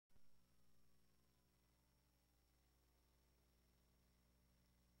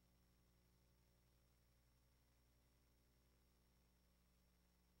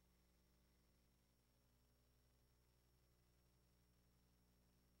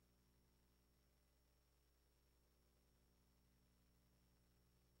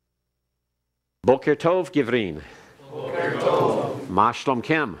Boker Tov, Givrin. Boker Tov. Ma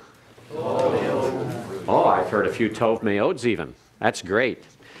Shlomkem. Oh, I've heard a few Tov Meods even. That's great.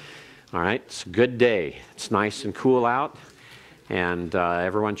 All right, it's a good day. It's nice and cool out, and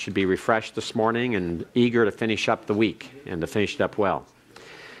everyone should be refreshed this morning and eager to finish up the week and to finish it up well.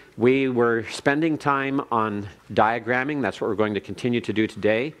 We were spending time on diagramming. That's what we're going to continue to do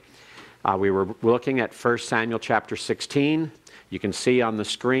today. We were looking at 1 Samuel chapter 16. You can see on the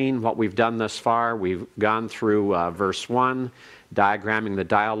screen what we've done thus far. We've gone through verse 1, diagramming the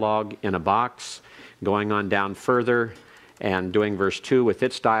dialogue in a box, going on down further and doing verse 2 with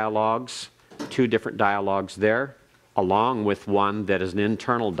its dialogues, two different dialogues there, along with one that is an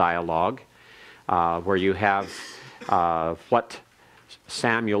internal dialogue where you have what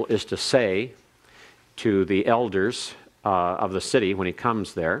Samuel is to say to the elders of the city when he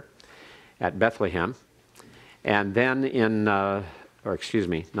comes there at Bethlehem. And then in, not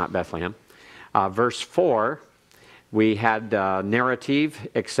Bethlehem, verse 4, we had narrative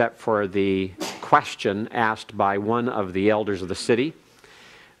except for the question asked by one of the elders of the city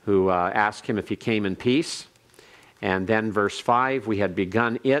who asked him if he came in peace. And then verse 5, we had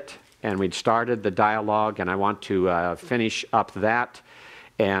begun it and we'd started the dialogue, and I want to finish up that.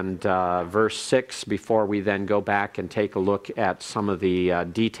 And verse 6, before we then go back and take a look at some of the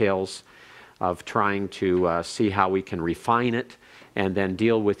details of trying to see how we can refine it and then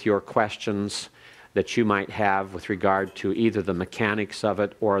deal with your questions that you might have with regard to either the mechanics of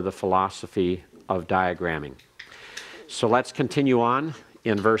it or the philosophy of diagramming. So let's continue on.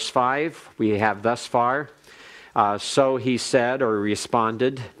 In verse 5, we have thus far, so he said or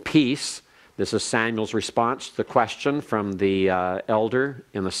responded, peace. This is Samuel's response to the question from the elder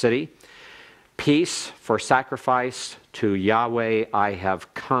in the city. Peace, for sacrifice to Yahweh I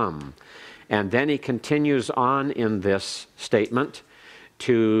have come. And then he continues on in this statement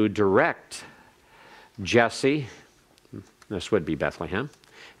to direct Jesse, this would be Bethlehem,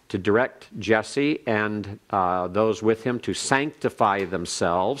 to direct Jesse and those with him to sanctify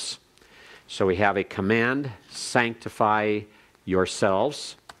themselves. So we have a command, sanctify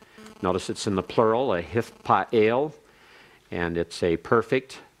yourselves. Notice it's in the plural, a hithpael, and it's a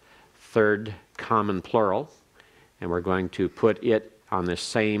perfect third common plural. And we're going to put it on the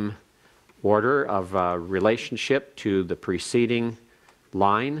same order of relationship to the preceding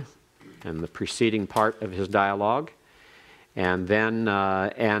line and the preceding part of his dialogue. And then,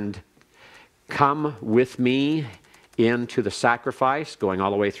 and come with me into the sacrifice, going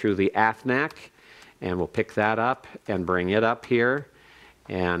all the way through the Athnak, and we'll pick that up and bring it up here.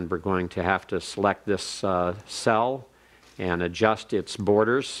 And we're going to have to select this cell and adjust its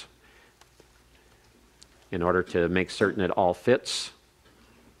borders in order to make certain it all fits.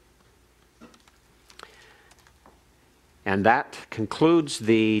 And that concludes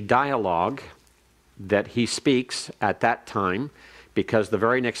the dialogue that he speaks at that time, because the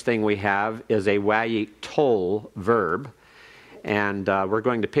very next thing we have is a wayik tol verb. And we're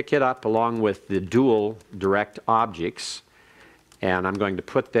going to pick it up along with the dual direct objects. And I'm going to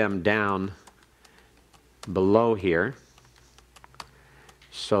put them down below here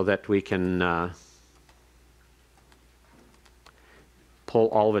so that we can pull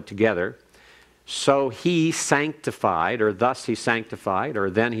all of it together. So he sanctified, or thus he sanctified, or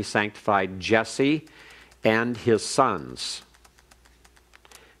then he sanctified Jesse and his sons.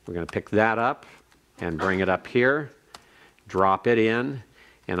 We're going to pick that up and bring it up here, drop it in,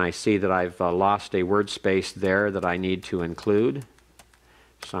 and I see that I've lost a word space there that I need to include.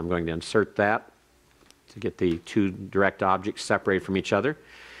 So I'm going to insert that to get the two direct objects separated from each other.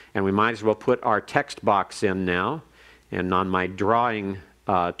 And we might as well put our text box in now. And on my drawing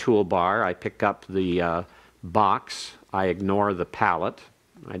toolbar, I pick up the box. I ignore the palette.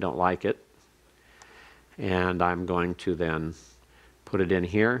 I don't like it. And I'm going to then put it in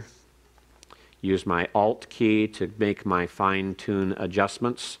here. Use my Alt key to make my fine-tune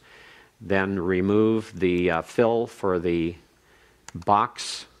adjustments. Then remove the fill for the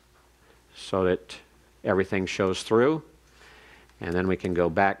box so that everything shows through. And then we can go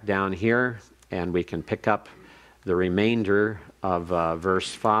back down here and we can pick up the remainder of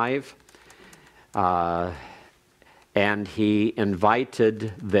verse 5. And he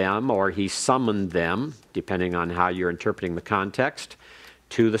invited them, or he summoned them, depending on how you're interpreting the context,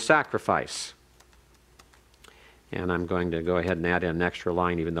 to the sacrifice. And I'm going to go ahead and add in an extra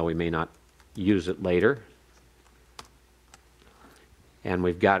line, even though we may not use it later. And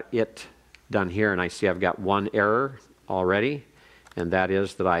we've got it done here, and I see I've got one error already, and that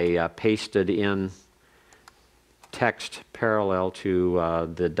is that I pasted in text parallel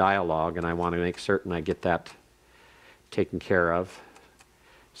to the dialogue, and I want to make certain I get that taken care of.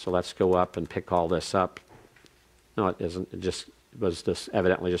 So let's go up and pick all this up. No, it isn't. It just was this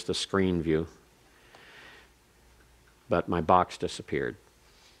evidently just a screen view. But my box disappeared.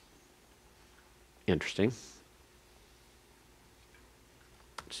 Interesting.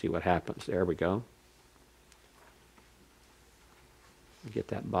 Let's see what happens. There we go. Get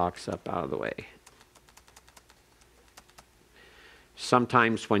that box up out of the way.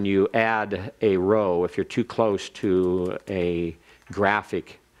 Sometimes when you add a row, if you're too close to a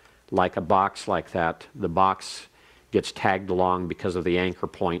graphic like a box like that, the box gets tagged along because of the anchor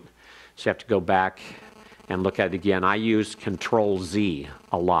point. So you have to go back and look at it again. I use Control Z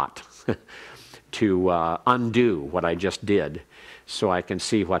a lot to undo what I just did so I can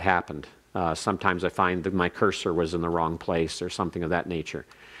see what happened. Sometimes I find that my cursor was in the wrong place or something of that nature.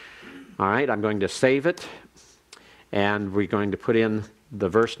 All right, I'm going to save it, and we're going to put in the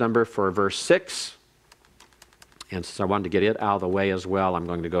verse number for verse 6. And since I wanted to get it out of the way as well, I'm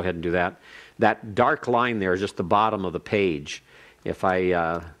going to go ahead and do that. That dark line there is just the bottom of the page. If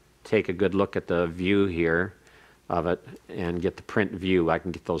I take a good look at the view here of it and get the print view, I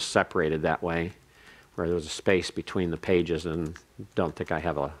can get those separated that way, where there's a space between the pages, and don't think I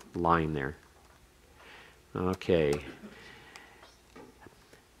have a line there. Okay.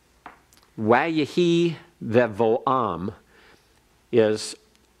 Wayahi vevoam is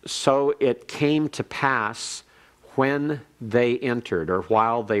so it came to pass when they entered, or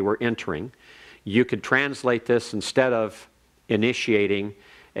while they were entering. You could translate this, instead of initiating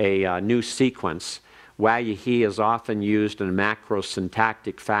a new sequence, Wayahi is often used in a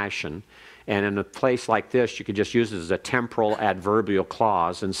macrosyntactic fashion. And in a place like this, you could just use it as a temporal adverbial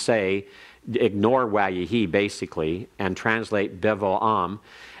clause and say, ignore Wayahi basically, and translate bevoam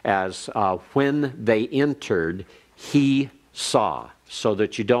as when they entered, he saw. So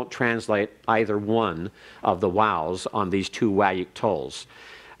that you don't translate either one of the wows on these two Wayik tolls.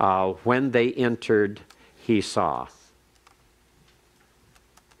 When they entered, he saw.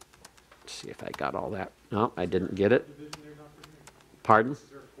 Let's see if I got all that. No, I didn't get it. Pardon?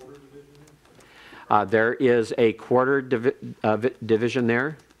 There is a quarter division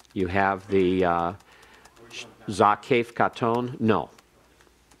there. You have the Zakef Katon. No.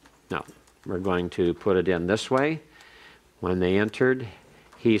 No. We're going to put it in this way. When they entered,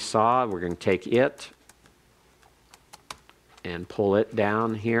 he saw. We're going to take it and pull it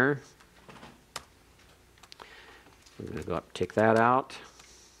down here. We're going to go up, take that out.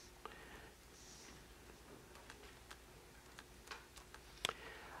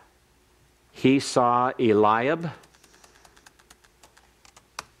 He saw Eliab.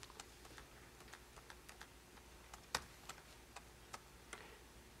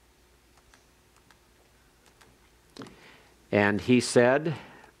 And he said, and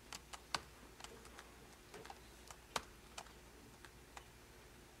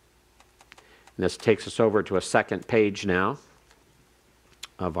this takes us over to a second page now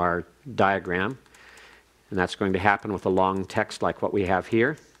of our diagram. And that's going to happen with a long text like what we have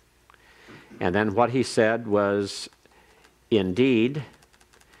here. And then what he said was, indeed,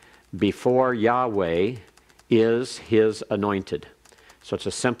 before Yahweh is his anointed. So it's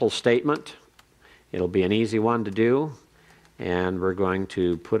a simple statement. It'll be an easy one to do. And we're going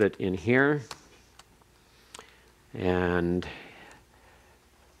to put it in here. And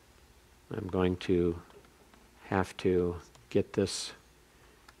I'm going to have to get this.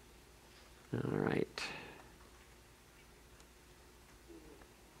 All right.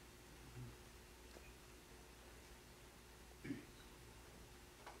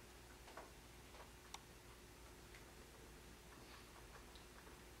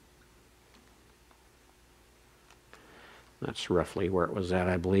 That's roughly where it was at,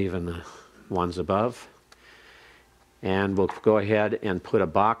 I believe, in the ones above. And we'll go ahead and put a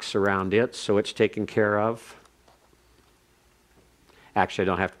box around it so it's taken care of. Actually, I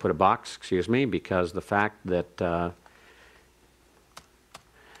don't have to put a box, excuse me, because the fact that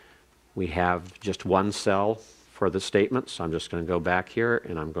we have just one cell for the statement. So I'm just going to go back here,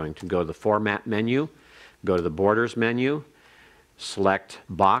 and I'm going to go to the Format menu, go to the Borders menu, select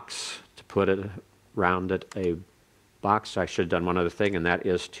Box to put it around it a box. I should have done one other thing, and that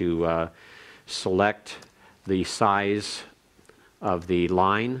is to select the size of the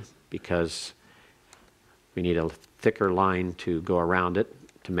line, because we need a thicker line to go around it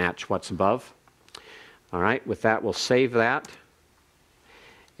to match what's above. All right, with that, we'll save that.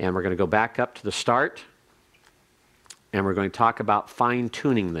 And we're going to go back up to the start. And we're going to talk about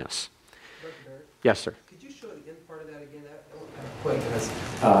fine-tuning this. Dr. Barrick, Yes, sir. could you show the end part of that again? That kind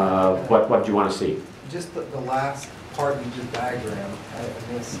of quick. What do you want to see? Just the last part of the diagram.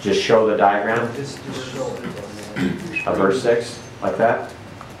 I guess. Just show the diagram Just show it. of verse 6, like that?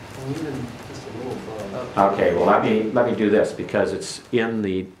 Even just a little above. Okay, well let me do this because it's in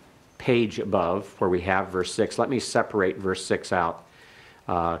the page above where we have verse 6. Let me separate verse 6 out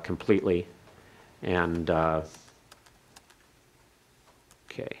completely. And okay,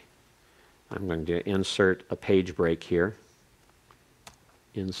 I'm going to insert a page break here.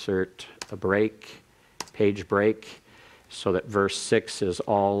 Insert a break, page break, so that verse 6 is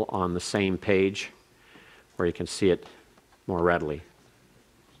all on the same page where you can see it more readily.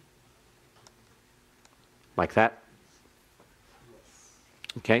 Like that?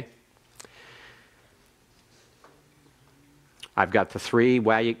 Okay. I've got the three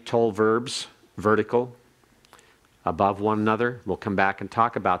Wayik-Tol verbs, vertical, above one another. We'll come back and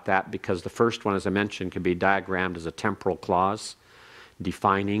talk about that because the first one, as I mentioned, can be diagrammed as a temporal clause,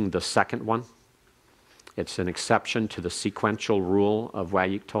 defining the second one. It's an exception to the sequential rule of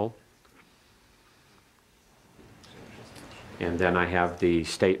Wayik-Tol. And then I have the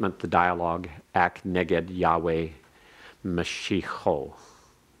statement, the dialogue, Ak Neged Yahweh Mashicho. All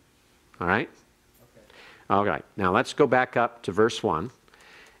right? Okay. All right. Now let's go back up to verse 1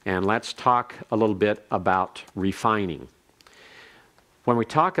 and let's talk a little bit about refining. When we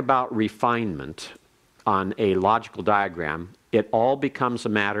talk about refinement on a logical diagram, it all becomes a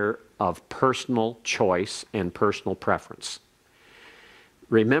matter of personal choice and personal preference.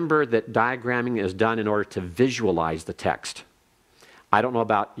 Remember that diagramming is done in order to visualize the text. I don't know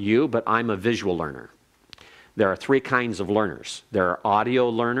about you, but I'm a visual learner. There are three kinds of learners. There are audio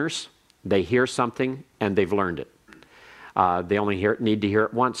learners. They hear something and they've learned it. They only need to hear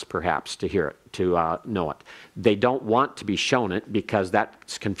it once, perhaps, to hear it, to know it. They don't want to be shown it because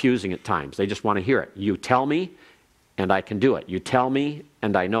that's confusing at times. They just want to hear it. You tell me, and I can do it. You tell me,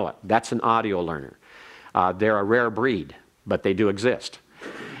 and I know it. That's an audio learner. They're a rare breed, but they do exist.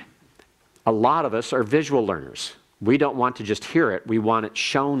 A lot of us are visual learners. We don't want to just hear it. We want it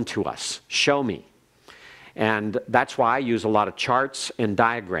shown to us. Show me. And that's why I use a lot of charts and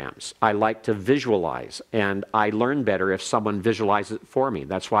diagrams. I like to visualize, and I learn better if someone visualizes it for me.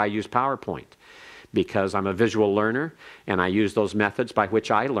 That's why I use PowerPoint, because I'm a visual learner, and I use those methods by which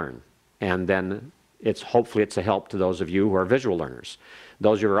I learn. And then hopefully it's a help to those of you who are visual learners.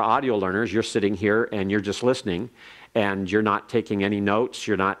 Those who are audio learners, you're sitting here and you're just listening, and you're not taking any notes,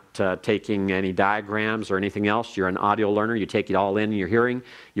 you're not taking any diagrams or anything else. You're an audio learner. You take it all in your hearing.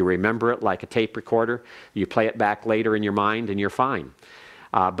 You remember it like a tape recorder. You play it back later in your mind, and you're fine.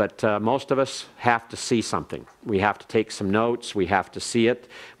 But most of us have to see something. We have to take some notes. We have to see it.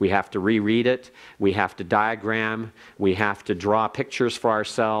 We have to reread it. We have to diagram. We have to draw pictures for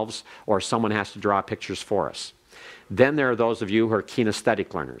ourselves, or someone has to draw pictures for us. Then there are those of you who are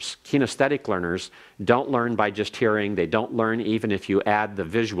kinesthetic learners. Kinesthetic learners don't learn by just hearing. They don't learn even if you add the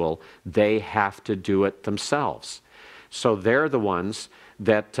visual. They have to do it themselves. So they're the ones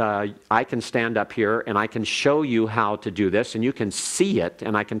that I can stand up here and I can show you how to do this, and you can see it,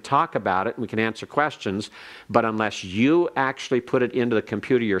 and I can talk about it, and we can answer questions, but unless you actually put it into the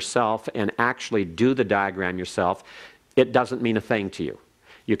computer yourself and actually do the diagram yourself, it doesn't mean a thing to you.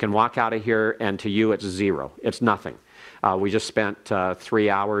 You can walk out of here and to you it's zero. It's nothing. We just spent 3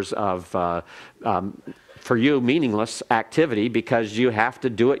 hours of, for you, meaningless activity because you have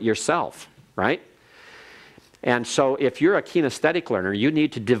to do it yourself, right? And so if you're a kinesthetic learner, you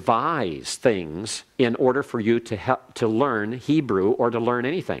need to devise things in order for you to learn Hebrew or to learn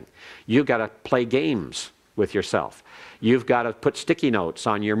anything. You've got to play games with yourself. You've got to put sticky notes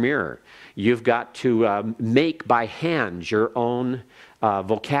on your mirror. You've got to make by hand your own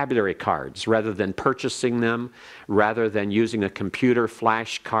vocabulary cards rather than purchasing them, rather than using a computer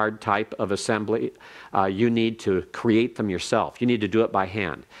flash card type of assembly. You need to create them yourself. You need to do it by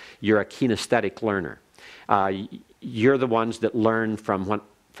hand. You're a kinesthetic learner. You're the ones that learn from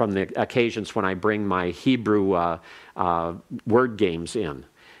the occasions when I bring my Hebrew word games in,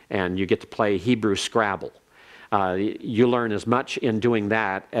 and you get to play Hebrew Scrabble. You learn as much in doing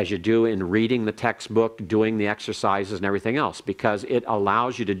that as you do in reading the textbook, doing the exercises and everything else, because it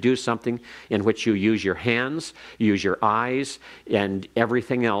allows you to do something in which you use your hands, use your eyes, and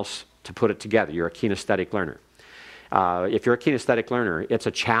everything else to put it together. You're a kinesthetic learner. If you're a kinesthetic learner, it's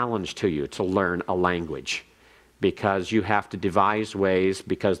a challenge to you to learn a language, because you have to devise ways,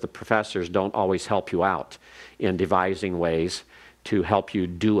 because the professors don't always help you out in devising ways to help you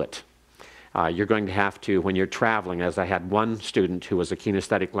do it. You're going to have to, when you're traveling, as I had one student who was a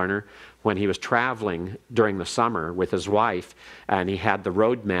kinesthetic learner, when he was traveling during the summer with his wife, and he had the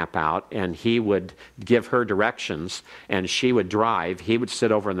road map out, and he would give her directions, and she would drive. He would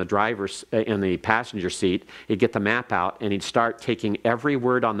sit over in the passenger seat. He'd get the map out, and he'd start taking every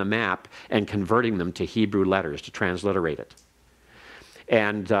word on the map and converting them to Hebrew letters to transliterate it.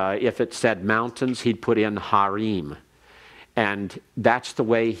 And if it said mountains, he'd put in harim. And that's the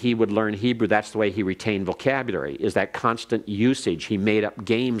way he would learn Hebrew. That's the way he retained vocabulary, is that constant usage. He made up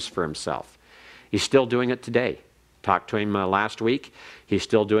games for himself. He's still doing it today. Talked to him last week. He's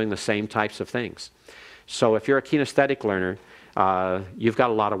still doing the same types of things. So if you're a kinesthetic learner, you've got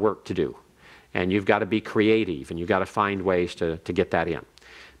a lot of work to do. And you've got to be creative, and you've got to find ways to get that in.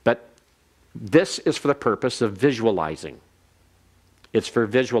 But this is for the purpose of visualizing. It's for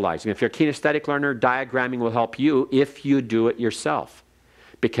visualizing. If you're a kinesthetic learner, diagramming will help you if you do it yourself,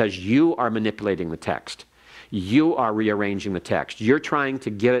 because you are manipulating the text. You are rearranging the text. You're trying to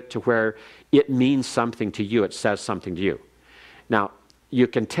get it to where it means something to you. It says something to you. Now, you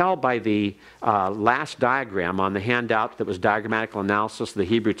can tell by the last diagram on the handout that was diagrammatical analysis of the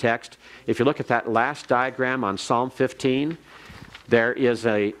Hebrew text. If you look at that last diagram on Psalm 15, there is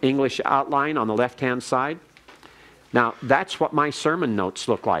an English outline on the left-hand side. Now, that's what my sermon notes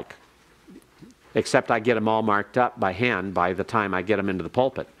look like, except I get them all marked up by hand by the time I get them into the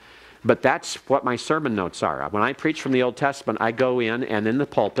pulpit. But that's what my sermon notes are. When I preach from the Old Testament, I go in, and in the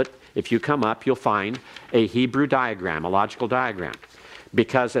pulpit, if you come up, you'll find a Hebrew diagram, a logical diagram.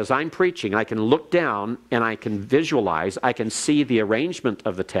 Because as I'm preaching, I can look down and I can visualize, I can see the arrangement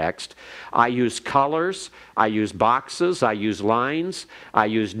of the text. I use colors, I use boxes, I use lines, I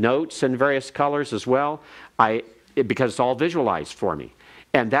use notes in various colors as well, because it's all visualized for me.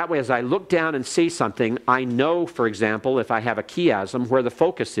 And that way, as I look down and see something, I know, for example, if I have a chiasm, where the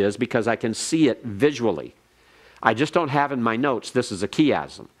focus is, because I can see it visually. I just don't have in my notes, this is a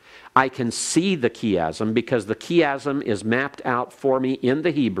chiasm. I can see the chiasm because the chiasm is mapped out for me in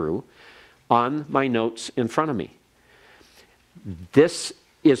the Hebrew on my notes in front of me. This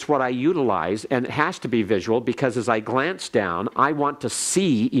is what I utilize, and it has to be visual because as I glance down, I want to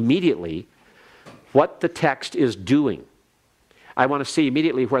see immediately what the text is doing. I want to see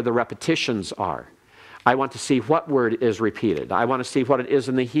immediately where the repetitions are. I want to see what word is repeated. I want to see what it is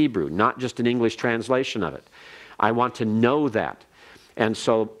in the Hebrew, not just an English translation of it. I want to know that. And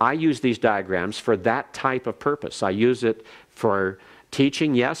so I use these diagrams for that type of purpose. I use it for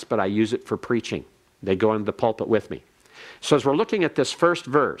teaching, yes, but I use it for preaching. They go into the pulpit with me. So as we're looking at this first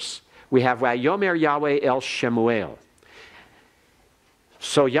verse, we have Vayomer Yahweh El Shemuel.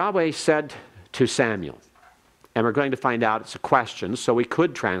 So Yahweh said to Samuel, and we're going to find out it's a question, so we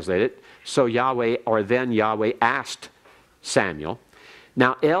could translate it. So Yahweh, or then Yahweh asked Samuel.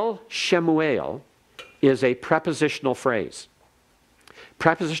 Now El Shemuel is a prepositional phrase.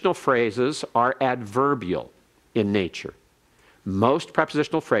 Prepositional phrases are adverbial in nature. Most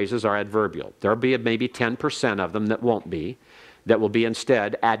prepositional phrases are adverbial. There'll be maybe 10% of them that won't be, that will be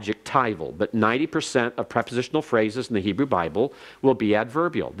instead adjectival. But 90% of prepositional phrases in the Hebrew Bible will be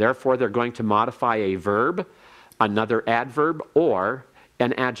adverbial. Therefore, they're going to modify a verb, another adverb, or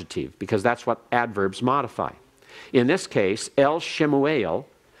an adjective, because that's what adverbs modify. In this case, El Shemuel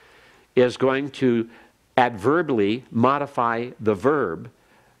is going to adverbially modify the verb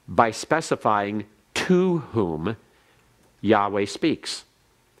by specifying to whom Yahweh speaks.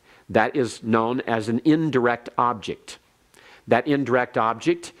 That is known as an indirect object. That indirect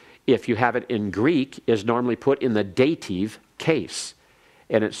object, if you have it in Greek, is normally put in the dative case,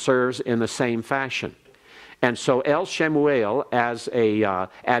 and it serves in the same fashion. And so El Shemuel as a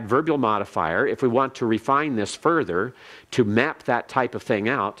adverbial modifier, if we want to refine this further to map that type of thing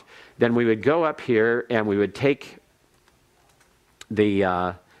out, then we would go up here and we would take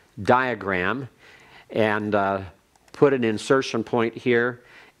the diagram and put an insertion point here,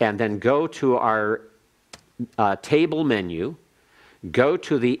 and then go to our table menu, go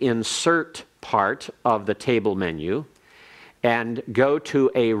to the insert part of the table menu, and go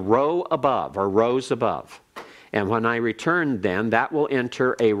to a row above, or rows above. And when I return then, that will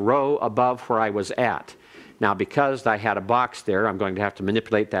enter a row above where I was at. Now, because I had a box there, I'm going to have to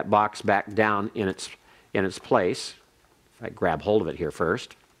manipulate that box back down in its place. If I grab hold of it here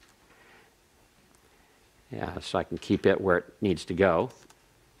first. Yeah, so I can keep it where it needs to go.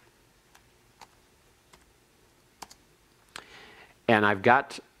 And I've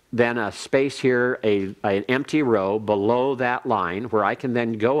got then a space here, an empty row below that line where I can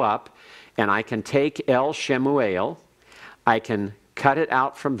then go up and I can take El Shemuel, I can cut it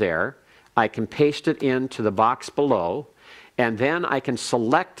out from there, I can paste it into the box below, and then I can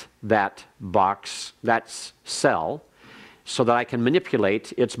select that box, that cell, so that I can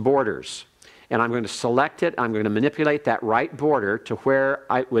manipulate its borders. And I'm going to select it, I'm going to manipulate that right border to where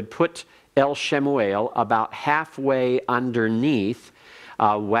I would put El Shemuel about halfway underneath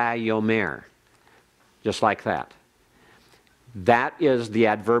Vayomer, just like that. That is the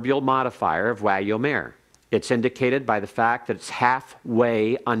adverbial modifier of Vayomer. It's indicated by the fact that it's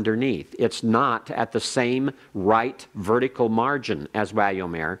halfway underneath. It's not at the same right vertical margin as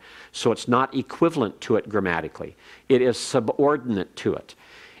Wayomer, so it's not equivalent to it grammatically. It is subordinate to it.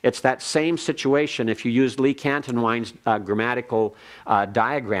 It's that same situation if you use Lee Cantonwine's grammatical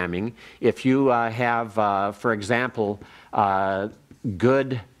diagramming. If you have, for example,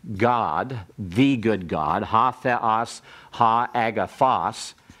 good God, the good God, ha theos, ha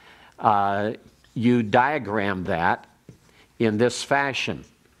agathos, you diagram that in this fashion,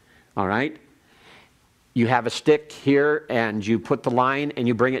 all right? You have a stick here and you put the line and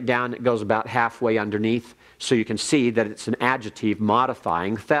you bring it down, it goes about halfway underneath, so you can see that it's an adjective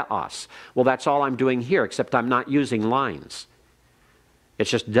modifying theos. Well, that's all I'm doing here, except I'm not using lines.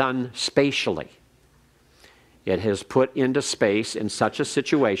 It's just done spatially. It has put into space in such a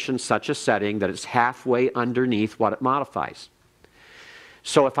situation, such a setting, that it's halfway underneath what it modifies.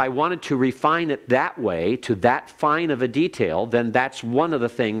 So if I wanted to refine it that way, to that fine of a detail, then that's one of the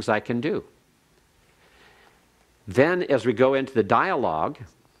things I can do. Then as we go into the dialogue,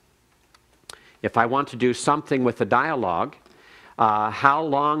 if I want to do something with the dialogue, how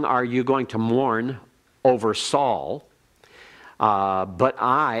long are you going to mourn over Saul? But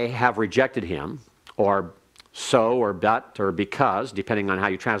I have rejected him, or so, or but, or because, depending on how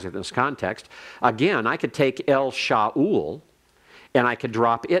you translate this context. Again, I could take El Shaul, and I could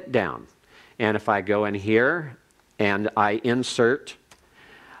drop it down. And if I go in here and I insert,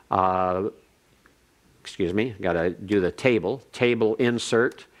 excuse me, got to do the table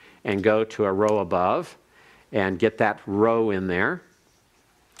insert, and go to a row above and get that row in there.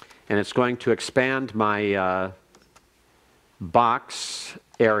 And it's going to expand my box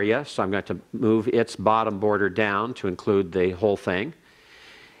area, so I'm going to move its bottom border down to include the whole thing.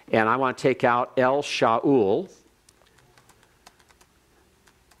 And I want to take out El Shaul,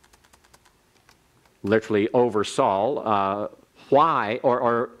 literally over Saul. Why,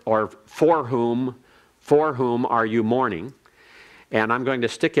 or for whom are you mourning? And I'm going to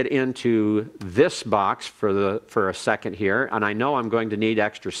stick it into this box for a second here, and I know I'm going to need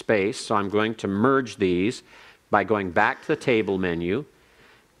extra space, so I'm going to merge these by going back to the table menu,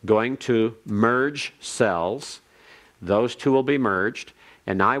 going to merge cells. Those two will be merged.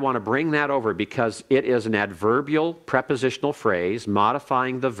 And now I want to bring that over because it is an adverbial prepositional phrase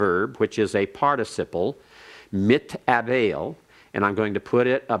modifying the verb, which is a participle, mitabeil, and I'm going to put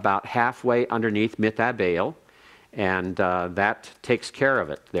it about halfway underneath mitabeil, and that takes care of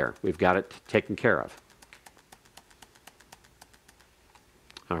it there. We've got it taken care of.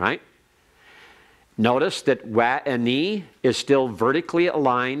 All right? Notice that wa'ani is still vertically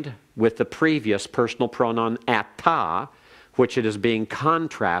aligned with the previous personal pronoun ata, which it is being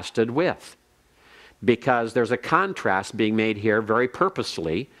contrasted with, because there's a contrast being made here very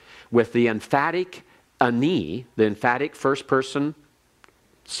purposely with the emphatic ani, the emphatic first person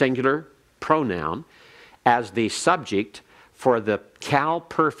singular pronoun, as the subject for the cal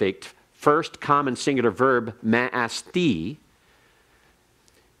perfect first common singular verb ma'asti,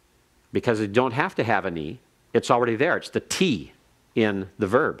 because you don't have to have ani, it's already there, it's the t in the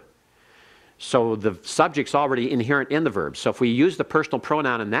verb. So the subject's already inherent in the verb. So if we use the personal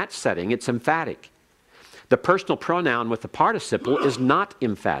pronoun in that setting, it's emphatic. The personal pronoun with the participle is not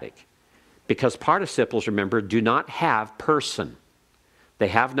emphatic, because participles, remember, do not have person. They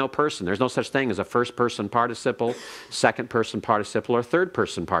have no person. There's no such thing as a first person participle, second person participle, or third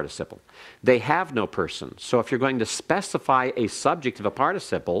person participle. They have no person. So if you're going to specify a subject of a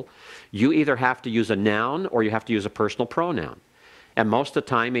participle, you either have to use a noun or you have to use a personal pronoun. And most of the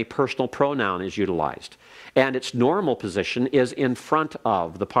time, a personal pronoun is utilized. And its normal position is in front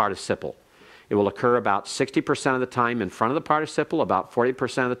of the participle. It will occur about 60% of the time in front of the participle, about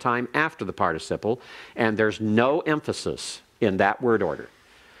 40% of the time after the participle, and there's no emphasis in that word order.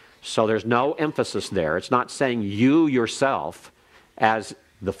 So there's no emphasis there. It's not saying you yourself, as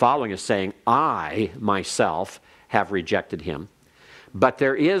the following is saying, I myself have rejected him. But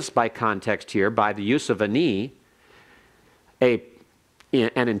there is, by context here, by the use of ani, an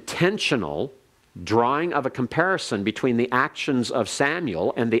intentional drawing of a comparison between the actions of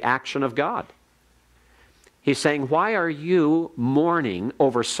Samuel and the action of God. He's saying, why are you mourning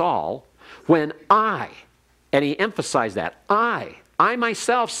over Saul when I, and he emphasized that, I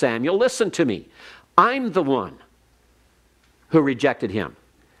myself, Samuel, listen to me, I'm the one who rejected him.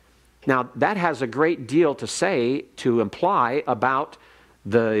 Now, that has a great deal to say, to imply about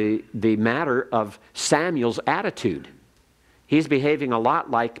the matter of Samuel's attitude. He's behaving a lot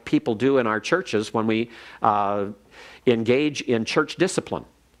like people do in our churches when we engage in church discipline.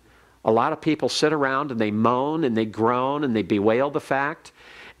 A lot of people sit around and they moan and they groan and they bewail the fact,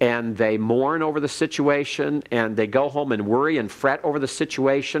 and they mourn over the situation, and they go home and worry and fret over the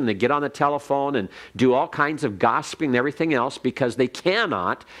situation. They get on the telephone and do all kinds of gossiping and everything else because they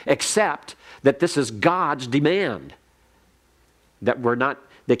cannot accept that this is God's demand.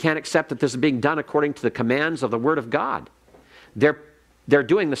 They can't accept that this is being done according to the commands of the Word of God. They're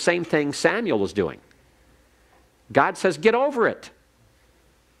doing the same thing Samuel was doing. God says, get over it.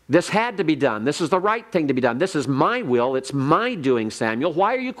 This had to be done. This is the right thing to be done. This is my will. It's my doing, Samuel.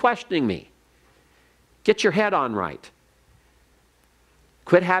 Why are you questioning me? Get your head on right.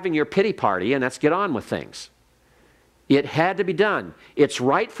 Quit having your pity party and let's get on with things. It had to be done. It's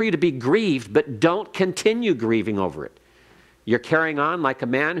right for you to be grieved, but don't continue grieving over it. You're carrying on like a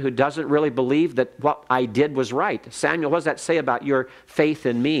man who doesn't really believe that what I did was right. Samuel, what does that say about your faith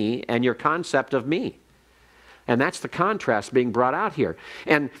in me and your concept of me? And that's the contrast being brought out here.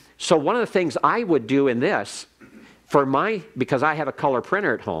 And so one of the things I would do in this, because I have a color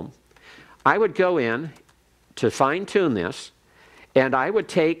printer at home, I would go in to fine-tune this, and I would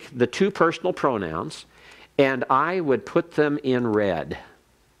take the two personal pronouns, and I would put them in red.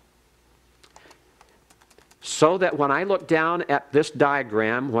 So that when I look down at this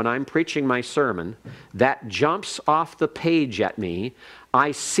diagram, when I'm preaching my sermon, that jumps off the page at me.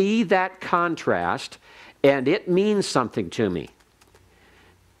 I see that contrast, and it means something to me.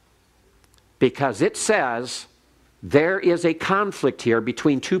 Because it says there is a conflict here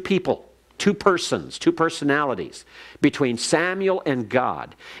between two people, two persons, two personalities, between Samuel and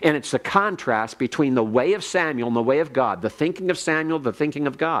God. And it's the contrast between the way of Samuel and the way of God, the thinking of Samuel, the thinking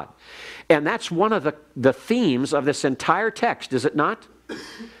of God. And that's one of the themes of this entire text, is it not?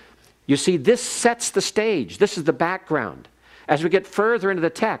 You see, this sets the stage. This is the background. As we get further into the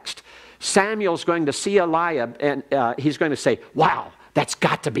text, Samuel's going to see Eliab, and he's going to say, wow, that's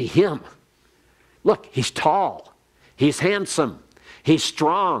got to be him. Look, he's tall. He's handsome. He's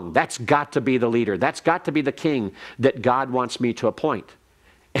strong. That's got to be the leader. That's got to be the king that God wants me to appoint.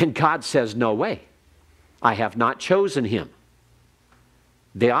 And God says, no way. I have not chosen him.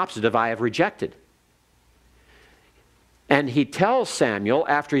 The opposite of I have rejected. And he tells Samuel,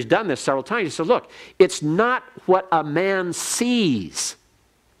 after he's done this several times, he says, look, it's not what a man sees.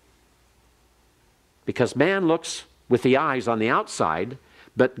 Because man looks with the eyes on the outside,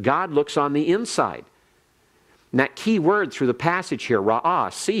 but God looks on the inside. And that key word through the passage here,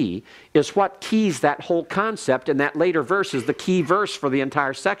 ra'ah, see, is what keys that whole concept, and that later verse is the key verse for the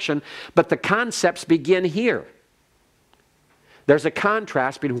entire section, but the concepts begin here. There's a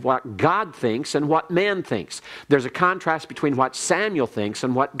contrast between what God thinks and what man thinks. There's a contrast between what Samuel thinks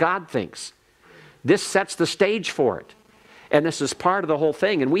and what God thinks. This sets the stage for it. And this is part of the whole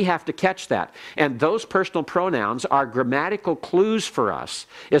thing, and we have to catch that. And those personal pronouns are grammatical clues for us,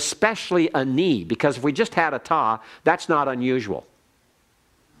 especially a ni, because if we just had a ta, that's not unusual.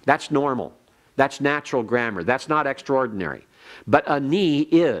 That's normal. That's natural grammar. That's not extraordinary. But a ni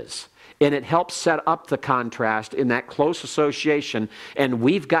is, and it helps set up the contrast in that close association, and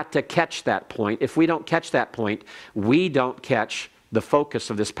we've got to catch that point. If we don't catch that point, we don't catch the focus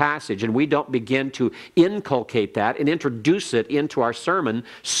of this passage, and we don't begin to inculcate that and introduce it into our sermon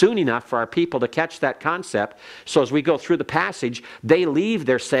soon enough for our people to catch that concept. So as we go through the passage, they leave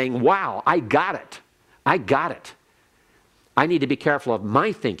there saying, wow, I got it. I got it. I need to be careful of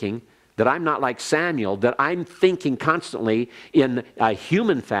my thinking, that I'm not like Samuel, that I'm thinking constantly in a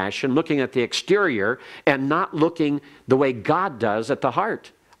human fashion, looking at the exterior and not looking the way God does at the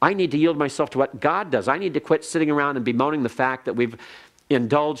heart. I need to yield myself to what God does. I need to quit sitting around and bemoaning the fact that we've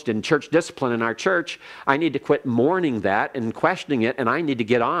indulged in church discipline in our church. I need to quit mourning that and questioning it, and I need to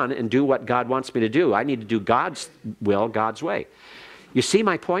get on and do what God wants me to do. I need to do God's will, God's way. You see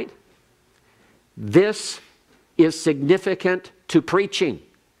my point? This is significant to preaching.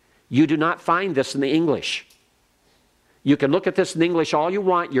 You do not find this in the English. You can look at this in English all you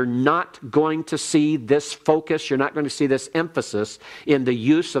want. You're not going to see this focus. You're not going to see this emphasis in the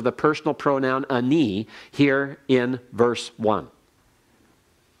use of the personal pronoun ani here in verse 1.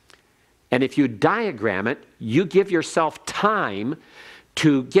 And if you diagram it, you give yourself time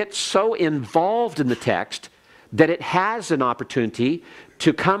to get so involved in the text that it has an opportunity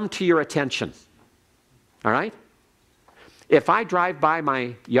to come to your attention. All right? If I drive by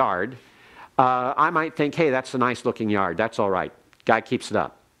my yard, I might think, hey, that's a nice looking yard. That's all right. Guy keeps it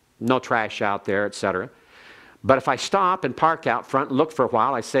up. No trash out there, etc. But if I stop and park out front and look for a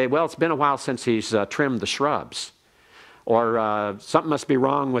while, I say, well, it's been a while since he's trimmed the shrubs. Or something must be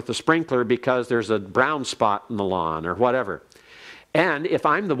wrong with the sprinkler because there's a brown spot in the lawn or whatever. And if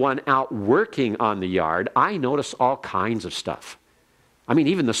I'm the one out working on the yard, I notice all kinds of stuff. I mean,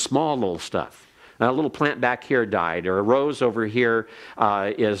 even the small little stuff. A little plant back here died, or a rose over here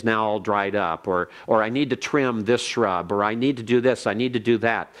is now all dried up, or I need to trim this shrub, or I need to do this, I need to do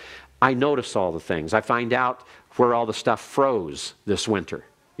that. I notice all the things. I find out where all the stuff froze this winter.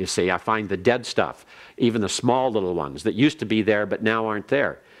 You see, I find the dead stuff, even the small little ones that used to be there but now aren't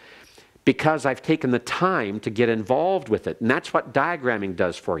there. Because I've taken the time to get involved with it. And that's what diagramming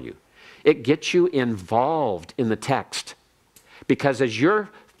does for you. It gets you involved in the text. Because as you're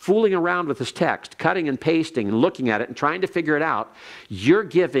fooling around with this text, cutting and pasting and looking at it and trying to figure it out, you're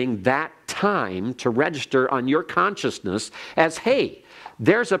giving that time to register on your consciousness as, hey,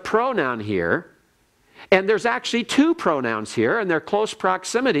 there's a pronoun here, and there's actually two pronouns here, and they're close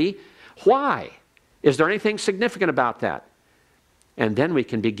proximity. Why? Is there anything significant about that? And then we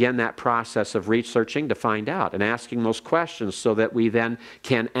can begin that process of researching to find out and asking those questions so that we then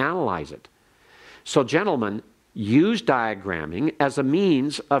can analyze it. So, gentlemen, use diagramming as a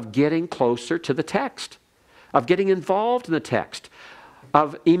means of getting closer to the text, of getting involved in the text,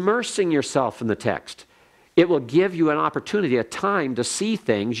 of immersing yourself in the text. It will give you an opportunity, a time to see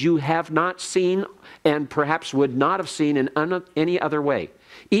things you have not seen and perhaps would not have seen in any other way.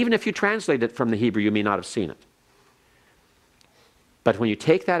 Even if you translate it from the Hebrew, you may not have seen it. But when you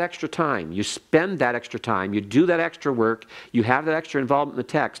take that extra time, you spend that extra time, you do that extra work, you have that extra involvement in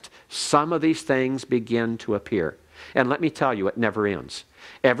the text, some of these things begin to appear. And let me tell you, it never ends.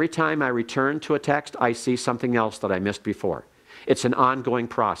 Every time I return to a text, I see something else that I missed before. It's an ongoing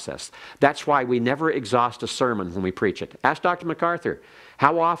process. That's why we never exhaust a sermon when we preach it. Ask Dr. MacArthur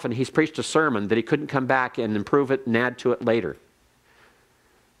how often he's preached a sermon that he couldn't come back and improve it and add to it later.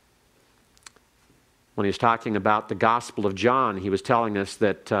 When he was talking about the Gospel of John, he was telling us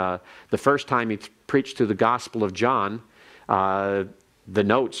that the first time he preached through the Gospel of John, the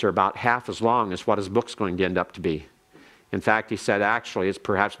notes are about half as long as what his book's going to end up to be. In fact, he said actually it's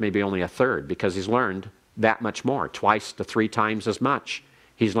perhaps maybe only a third because he's learned that much more, twice to three times as much.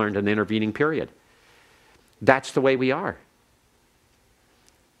 He's learned in the intervening period. That's the way we are.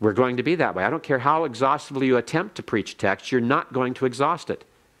 We're going to be that way. I don't care how exhaustively you attempt to preach text, you're not going to exhaust it.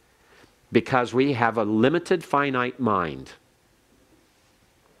 Because we have a limited, finite mind.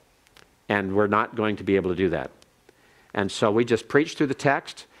 And we're not going to be able to do that. And so we just preach through the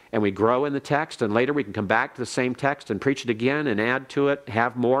text, and we grow in the text, and later we can come back to the same text and preach it again and add to it,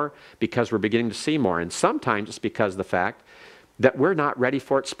 have more, because we're beginning to see more. And sometimes it's because of the fact that we're not ready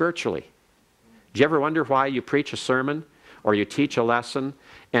for it spiritually. Do you ever wonder why you preach a sermon or you teach a lesson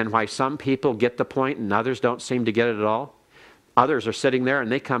and why some people get the point and others don't seem to get it at all? Others are sitting there and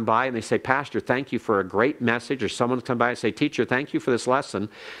they come by and they say, Pastor, thank you for a great message. Or someone will come by and say, Teacher, thank you for this lesson.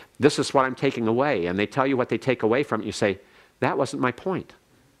 This is what I'm taking away. And they tell you what they take away from it. You say, that wasn't my point.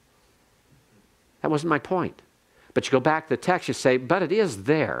 That wasn't my point. But you go back to the text, you say, but it is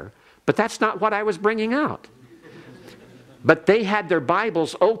there. But that's not what I was bringing out. But they had their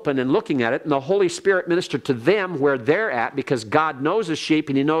Bibles open and looking at it, and the Holy Spirit ministered to them where they're at because God knows his sheep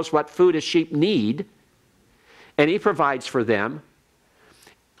and he knows what food his sheep need. And he provides for them.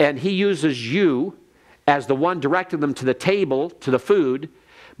 And he uses you as the one directing them to the table, to the food.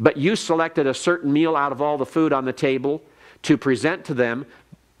 But you selected a certain meal out of all the food on the table to present to them.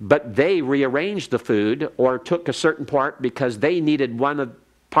 But they rearranged the food or took a certain part because they needed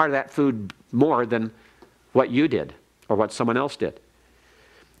part of that food more than what you did or what someone else did.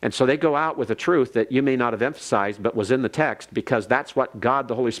 And so they go out with a truth that you may not have emphasized but was in the text because that's what God,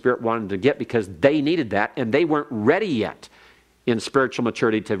 the Holy Spirit, wanted to get because they needed that and they weren't ready yet in spiritual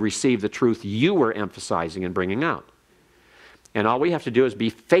maturity to receive the truth you were emphasizing and bringing out. And all we have to do is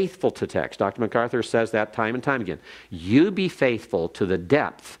be faithful to text. Dr. MacArthur says that time and time again. You be faithful to the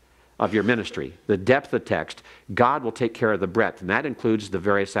depth of your ministry, the depth of text. God will take care of the breadth. And that includes the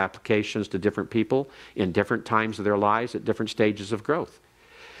various applications to different people in different times of their lives at different stages of growth.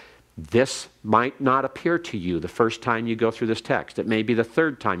 This might not appear to you the first time you go through this text. It may be the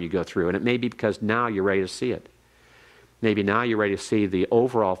third time you go through, and it may be because now you're ready to see it. Maybe now you're ready to see the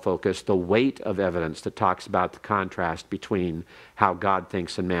overall focus, the weight of evidence that talks about the contrast between how God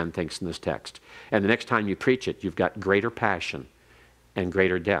thinks and man thinks in this text. And the next time you preach it, you've got greater passion and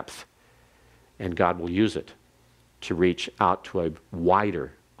greater depth. And God will use it to reach out to a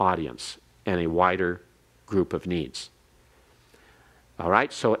wider audience and a wider group of needs. All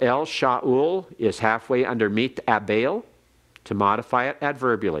right, so El Shaul is halfway under Mit Abel, to modify it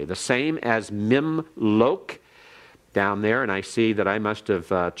adverbially. The same as Mimlok down there, and I see that I must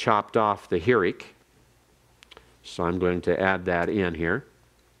have chopped off the Hirik. So I'm going to add that in here.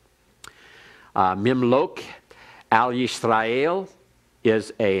 Mimlok al Yisrael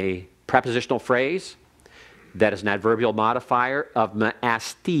is a prepositional phrase that is an adverbial modifier of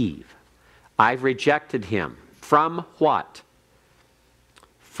Ma'astiv. I've rejected him. From what?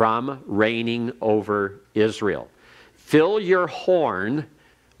 From reigning over Israel. Fill your horn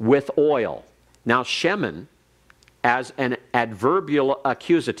with oil. Now, shemen, as an adverbial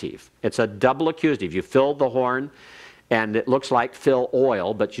accusative, it's a double accusative. You fill the horn, and it looks like fill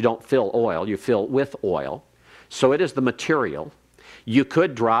oil, but you don't fill oil, you fill with oil. So it is the material. You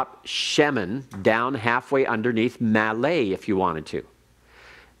could drop shemen down halfway underneath malay if you wanted to.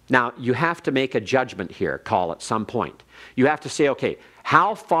 Now, you have to make a judgment here, call at some point. You have to say, okay,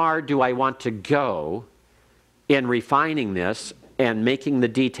 how far do I want to go in refining this and making the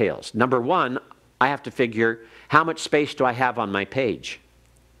details? Number one, I have to figure, how much space do I have on my page?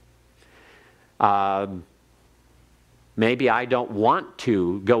 Maybe I don't want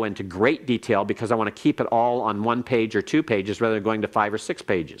to go into great detail because I want to keep it all on 1 page or 2 pages rather than going to 5 or 6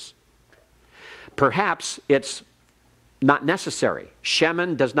 pages. Perhaps it's not necessary.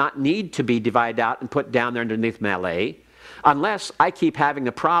 Shemen does not need to be divided out and put down there underneath malay, unless I keep having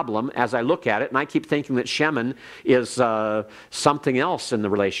a problem as I look at it and I keep thinking that shemen is something else in the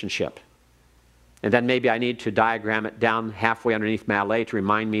relationship. And then maybe I need to diagram it down halfway underneath malay to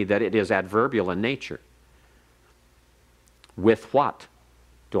remind me that it is adverbial in nature. With what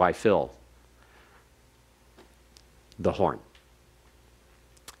do I fill the horn?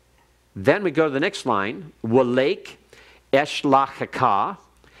 Then we go to the next line, Walek eshlachaka.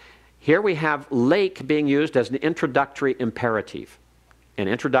 Here we have lake being used as an introductory imperative. An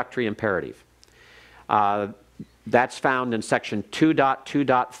introductory imperative. That's found in section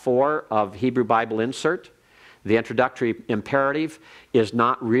 2.2.4 of Hebrew Bible Insert. The introductory imperative is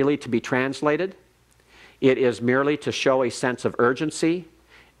not really to be translated. It is merely to show a sense of urgency.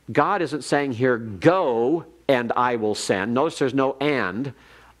 God isn't saying here, go and I will send. Notice there's no and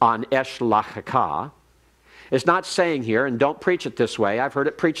on eshlachaka. It's not saying here, and don't preach it this way, I've heard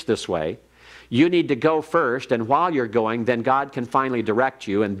it preached this way, you need to go first, and while you're going, then God can finally direct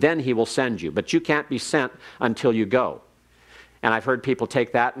you, and then He will send you. But you can't be sent until you go. And I've heard people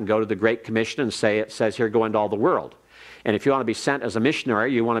take that and go to the Great Commission and say, it says here, go into all the world. And if you want to be sent as a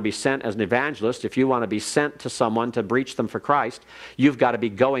missionary, you want to be sent as an evangelist, if you want to be sent to someone to reach them for Christ, you've got to be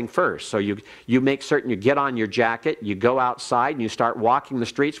going first. So you make certain you get on your jacket, you go outside, and you start walking the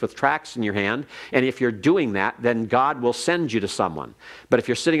streets with tracts in your hand. And if you're doing that, then God will send you to someone. But if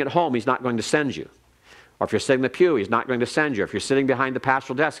you're sitting at home, He's not going to send you. Or if you're sitting in the pew, He's not going to send you. If you're sitting behind the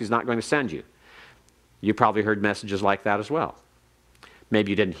pastoral desk, He's not going to send you. You probably heard messages like that as well. Maybe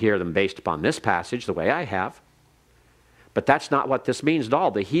you didn't hear them based upon this passage the way I have. But that's not what this means at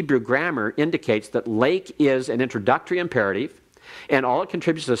all. The Hebrew grammar indicates that lake is an introductory imperative, and all it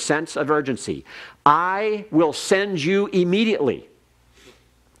contributes is a sense of urgency. I will send you immediately.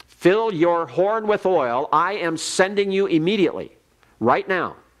 Fill your horn with oil. I am sending you immediately. Right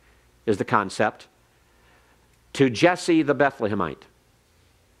now is the concept. To Jesse the Bethlehemite.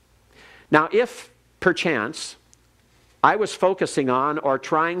 Now, if perchance I was focusing on or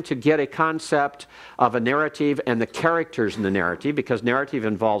trying to get a concept of a narrative and the characters in the narrative, because narrative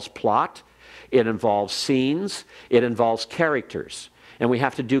involves plot, it involves scenes, it involves characters. And we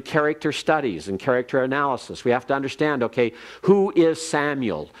have to do character studies and character analysis. We have to understand, okay, who is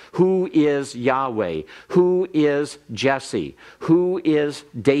Samuel? Who is Yahweh? Who is Jesse? Who is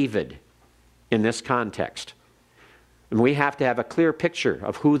David in this context? And we have to have a clear picture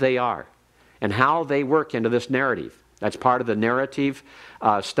of who they are and how they work into this narrative. That's part of the narrative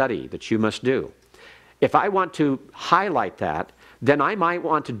study that you must do. If I want to highlight that, then I might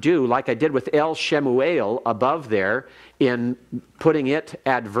want to do like I did with El Shemuel above there in putting it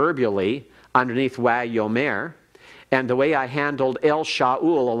adverbially underneath Wayomer, and the way I handled El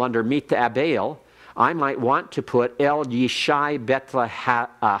Shaul under Mit Abel, I might want to put El Yishai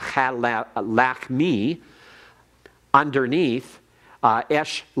Bethlachmi underneath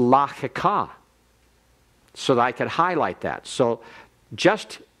Esh Lachaka, so that I could highlight that. So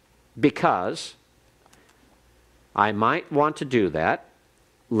just because I might want to do that,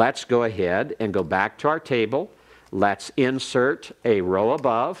 let's go ahead and go back to our table. Let's insert a row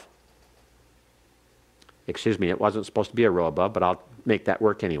above. Excuse me, it wasn't supposed to be a row above, but I'll make that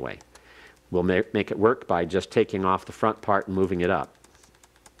work anyway. We'll make it work by just taking off the front part and moving it up.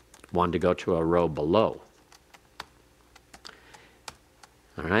 One to go to a row below.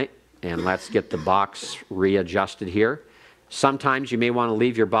 All right. And let's get the box readjusted here. Sometimes you may want to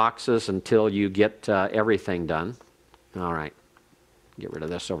leave your boxes until you get everything done. All right. Get rid of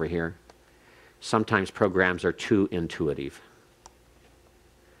this over here. Sometimes programs are too intuitive.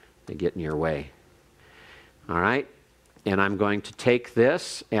 They get in your way. All right. And I'm going to take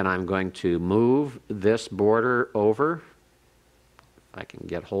this and I'm going to move this border over. If I can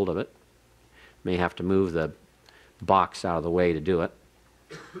get hold of it. May have to move the box out of the way to do it.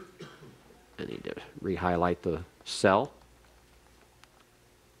 I need to re-highlight the cell.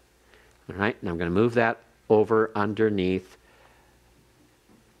 All right, and I'm going to move that over underneath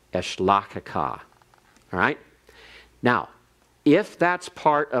Eshlachaka. All right? Now, if that's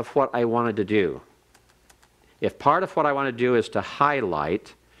part of what I wanted to do, if part of what I want to do is to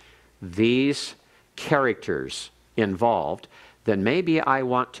highlight these characters involved, then maybe I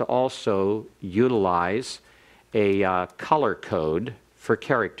want to also utilize a color code for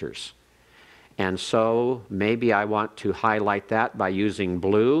characters. And so maybe I want to highlight that by using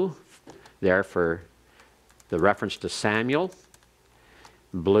blue there for the reference to Samuel,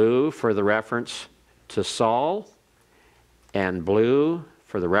 blue for the reference to Saul, and blue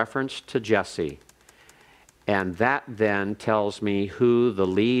for the reference to Jesse. And that then tells me who the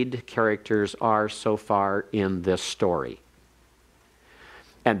lead characters are so far in this story.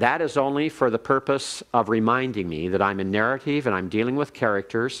 And that is only for the purpose of reminding me that I'm in narrative and I'm dealing with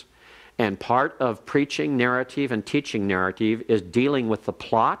characters. And part of preaching narrative and teaching narrative is dealing with the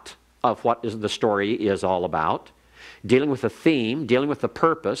plot of what the story is all about, dealing with the theme, dealing with the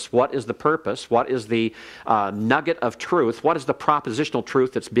purpose. What is the purpose? What is the nugget of truth? What is the propositional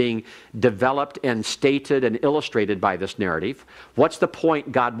truth that's being developed and stated and illustrated by this narrative? What's the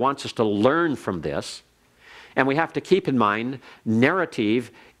point God wants us to learn from this? And we have to keep in mind,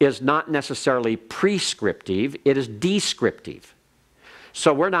 narrative is not necessarily prescriptive, it is descriptive.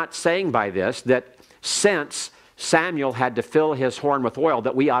 So we're not saying by this that since Samuel had to fill his horn with oil,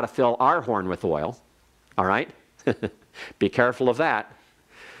 that we ought to fill our horn with oil. All right? Be careful of that.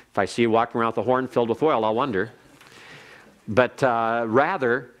 If I see you walking around with a horn filled with oil, I'll wonder. But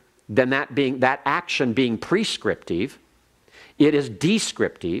rather than that action being prescriptive, it is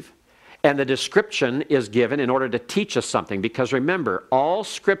descriptive. And the description is given in order to teach us something. Because remember, all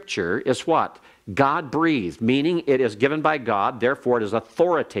Scripture is what? God-breathed, meaning it is given by God, therefore it is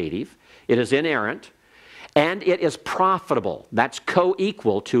authoritative, it is inerrant, and it is profitable. That's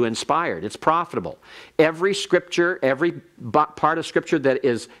co-equal to inspired. It's profitable. Every Scripture, every part of Scripture that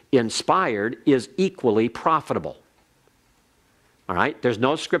is inspired is equally profitable. All right? There's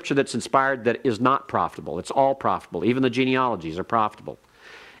no Scripture that's inspired that is not profitable. It's all profitable. Even the genealogies are profitable.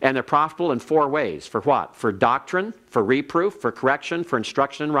 And they're profitable in 4 ways. For what? For doctrine, for reproof, for correction, for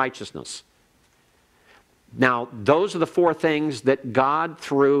instruction in righteousness. Now, those are the 4 things that God,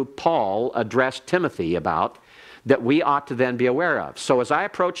 through Paul, addressed Timothy about that we ought to then be aware of. So as I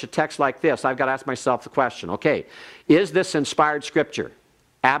approach a text like this, I've got to ask myself the question, okay, is this inspired Scripture?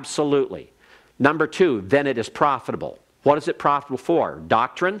 Absolutely. Number 2, then it is profitable. What is it profitable for?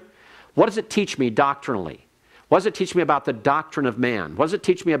 Doctrine? What does it teach me doctrinally? What does it teach me about the doctrine of man? What does it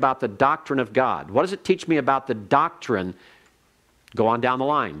teach me about the doctrine of God? What does it teach me about the doctrine? Go on down the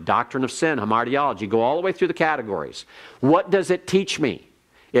line. Doctrine of sin, hamartiology. Go all the way through the categories. What does it teach me?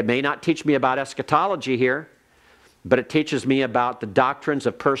 It may not teach me about eschatology here, but it teaches me about the doctrines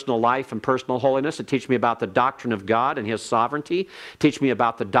of personal life and personal holiness. It teaches me about the doctrine of God and His sovereignty. It teaches me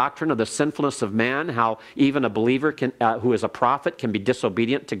about the doctrine of the sinfulness of man, how even a believer who is a prophet can be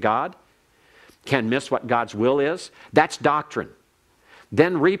disobedient to God, can miss what God's will is. That's doctrine.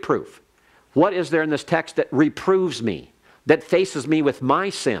 Then reproof. What is there in this text that reproves me, that faces me with my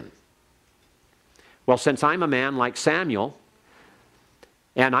sin? Well, since I'm a man like Samuel,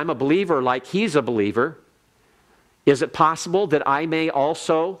 and I'm a believer like he's a believer, is it possible that I may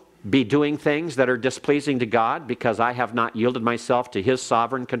also be doing things that are displeasing to God because I have not yielded myself to His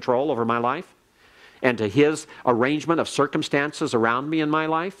sovereign control over my life? And to His arrangement of circumstances around me in my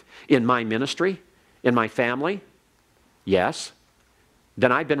life, in my ministry, in my family? Yes.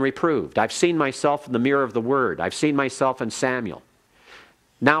 Then I've been reproved. I've seen myself in the mirror of the Word. I've seen myself in Samuel.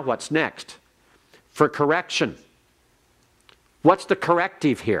 Now what's next? For correction. What's the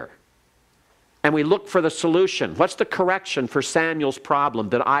corrective here? And we look for the solution. What's the correction for Samuel's problem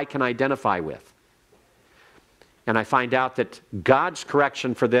that I can identify with? And I find out that God's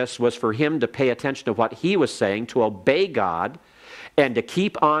correction for this was for him to pay attention to what he was saying, to obey God, and to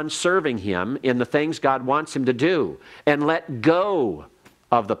keep on serving Him in the things God wants him to do. And let go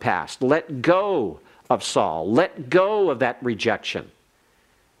of the past. Let go of Saul. Let go of that rejection.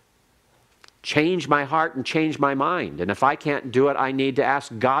 Change my heart and change my mind. And if I can't do it, I need to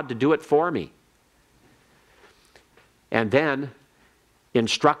ask God to do it for me. And then,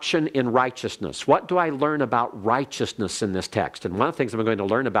 instruction in righteousness. What do I learn about righteousness in this text? And one of the things I'm going to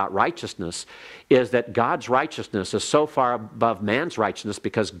learn about righteousness is that God's righteousness is so far above man's righteousness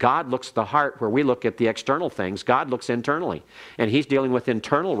because God looks at the heart where we look at the external things. God looks internally. And He's dealing with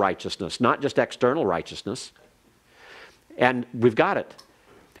internal righteousness, not just external righteousness. And we've got it.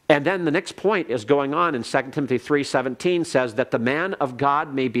 And then the next point is going on in 2 Timothy 3:17 says that the man of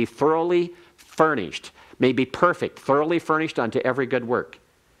God may be thoroughly furnished, may be perfect, thoroughly furnished unto every good work.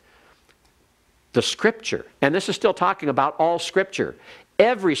 The Scripture, and this is still talking about all Scripture,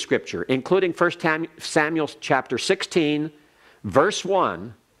 every Scripture, including 1 Samuel chapter 16, verse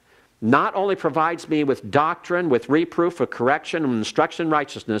 1, not only provides me with doctrine, with reproof, with correction, and instruction in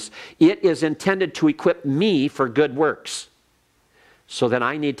righteousness, it is intended to equip me for good works. So then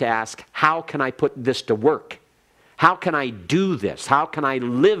I need to ask, how can I put this to work? How can I do this? How can I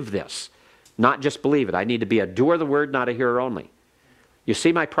live this? Not just believe it. I need to be a doer of the word, not a hearer only. You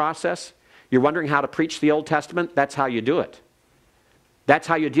see my process? You're wondering how to preach the Old Testament? That's how you do it. That's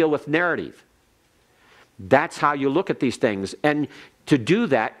how you deal with narrative. That's how you look at these things. And to do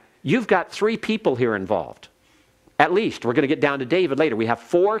that, you've got 3 people here involved. At least. We're going to get down to David later. We have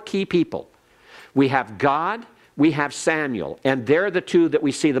 4 key people. We have God, we have Samuel, and they're the 2 that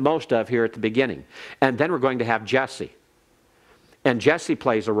we see the most of here at the beginning. And then we're going to have Jesse. And Jesse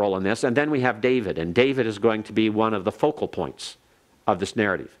plays a role in this. And then we have David. And David is going to be one of the focal points of this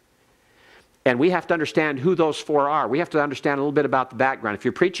narrative. And we have to understand who those 4 are. We have to understand a little bit about the background. If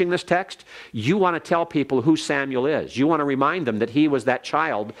you're preaching this text, you want to tell people who Samuel is. You want to remind them that he was that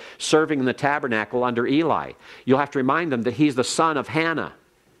child serving in the tabernacle under Eli. You'll have to remind them that he's the son of Hannah.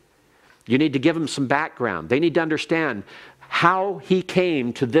 You need to give them some background. They need to understand how he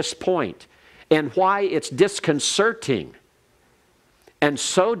came to this point and why it's disconcerting. And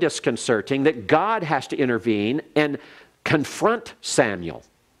so disconcerting that God has to intervene and confront Samuel.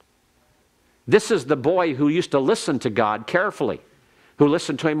 This is the boy who used to listen to God carefully, who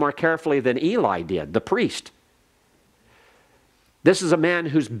listened to him more carefully than Eli did, the priest. This is a man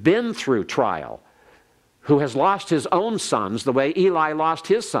who's been through trial, who has lost his own sons the way Eli lost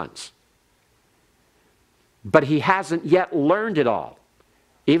his sons. But he hasn't yet learned it all.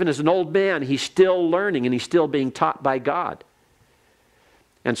 Even as an old man, he's still learning and he's still being taught by God.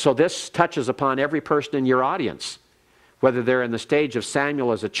 And so this touches upon every person in your audience, whether they're in the stage of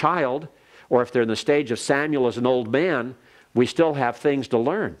Samuel as a child, or if they're in the stage of Samuel as an old man, we still have things to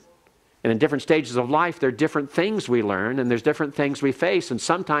learn. And in different stages of life, there are different things we learn, and there's different things we face. And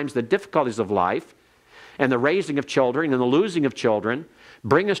sometimes the difficulties of life and the raising of children and the losing of children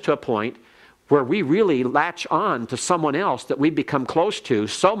bring us to a point where we really latch on to someone else that we become close to,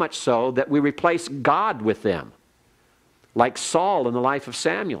 so much so that we replace God with them, like Saul in the life of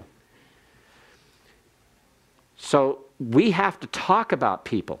Samuel. So we have to talk about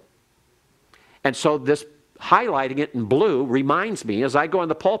people. And so this highlighting it in blue reminds me, as I go in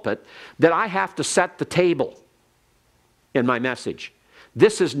the pulpit, that I have to set the table in my message.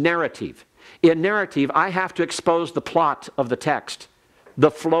 This is narrative. In narrative, I have to expose the plot of the text,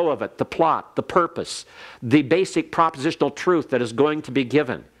 the flow of it, the plot, the purpose, the basic propositional truth that is going to be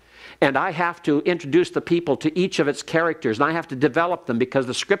given. And I have to introduce the people to each of its characters, and I have to develop them because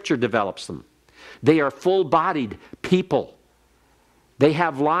the Scripture develops them. They are full-bodied people. They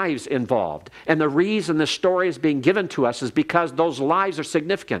have lives involved. And the reason the story is being given to us is because those lives are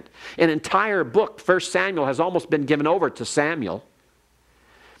significant. An entire book, 1 Samuel, has almost been given over to Samuel.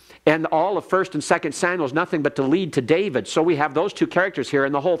 And all of 1 and 2 Samuel is nothing but to lead to David. So we have those 2 characters here,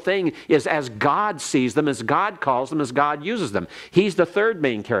 and the whole thing is as God sees them, as God calls them, as God uses them. He's the 3rd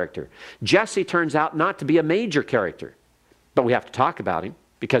main character. Jesse turns out not to be a major character. But we have to talk about him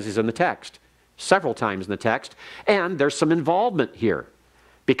because he's in the text. Several times in the text. And there's some involvement here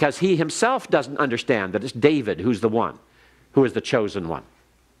because he himself doesn't understand that it's David who's the one, who is the chosen one.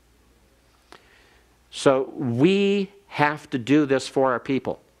 So we have to do this for our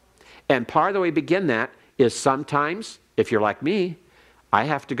people. And part of the way we begin that is sometimes, if you're like me, I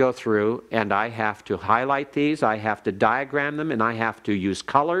have to go through and I have to highlight these, I have to diagram them, and I have to use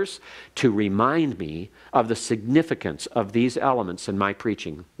colors to remind me of the significance of these elements in my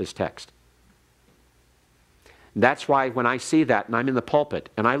preaching this text. That's why when I see that and I'm in the pulpit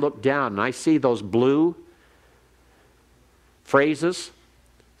and I look down and I see those blue phrases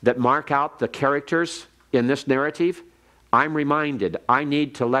that mark out the characters in this narrative, I'm reminded I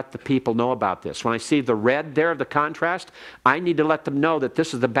need to let the people know about this. When I see the red there of the contrast, I need to let them know that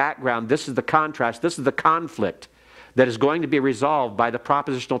this is the background, this is the contrast, this is the conflict that is going to be resolved by the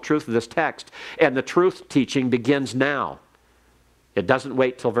propositional truth of this text. And the truth teaching begins now. It doesn't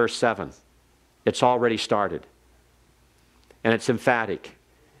wait till verse 7. It's already started. And it's emphatic.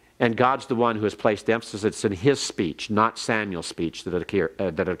 And God's the one who has placed the emphasis. It's in His speech, not Samuel's speech, that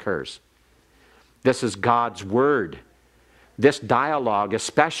it occurs. This is God's Word. This dialogue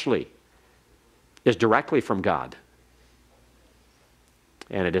especially is directly from God.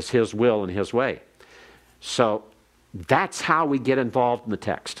 And it is His will and His way. So That's how we get involved in the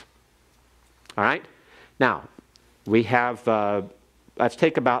text. All right? Now, we have, let's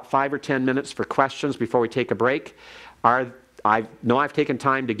take about 5 or 10 minutes for questions before we take a break. I know I've taken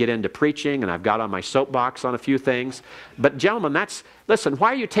time to get into preaching, and I've got on my soapbox on a few things. But gentlemen, listen,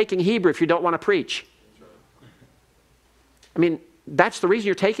 why are you taking Hebrew if you don't want to preach? I mean, that's the reason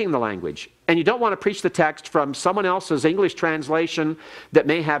you're taking the language. And you don't want to preach the text from someone else's English translation that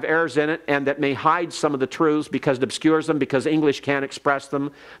may have errors in it and that may hide some of the truths because it obscures them, because English can't express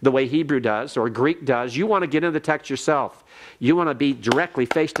them the way Hebrew does or Greek does. You want to get into the text yourself. You want to be directly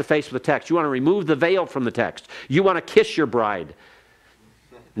face to face with the text. You want to remove the veil from the text. You want to kiss your bride,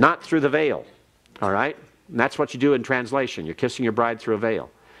 not through the veil. All right? And that's what you do in translation. You're kissing your bride through a veil.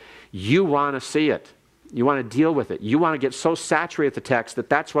 You want to see it. You want to deal with it. You want to get so saturated with the text that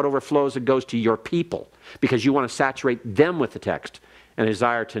that's what overflows and goes to your people, because you want to saturate them with the text and a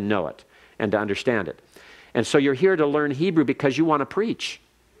desire to know it and to understand it. And so you're here to learn Hebrew because you want to preach.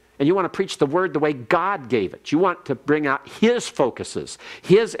 And you want to preach the word the way God gave it. You want to bring out His focuses,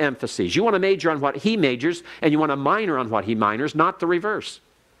 His emphases. You want to major on what He majors, and you want to minor on what He minors, not the reverse.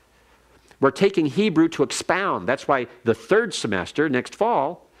 We're taking Hebrew to expound. That's why the third semester, next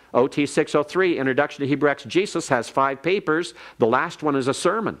fall, OT 603, Introduction to Hebrew Exegesis, has 5 papers. The last one is a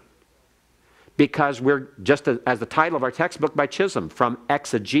sermon. Because we're, just as the title of our textbook by Chisholm, from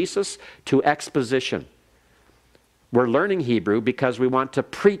exegesis to exposition. We're learning Hebrew because we want to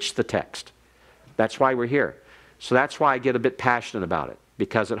preach the text. That's why we're here. So that's why I get a bit passionate about it.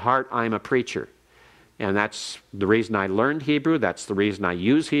 Because at heart, I'm a preacher. And that's the reason I learned Hebrew. That's the reason I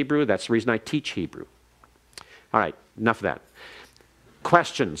use Hebrew. That's the reason I teach Hebrew. All right, enough of that.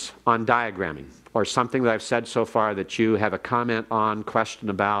 Questions on diagramming, or something that I've said so far that you have a comment on, question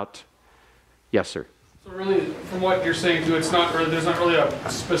about? Yes, sir. So really, from what you're saying too, it's not really, there's not really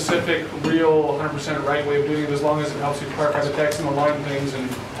a specific, real, 100% right way of doing it, as long as it helps you clarify the text and align things. And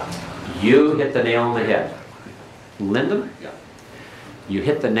you hit the nail on the head. Lyndon? Yeah. You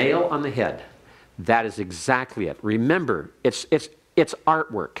hit the nail on the head. That is exactly it. Remember, it's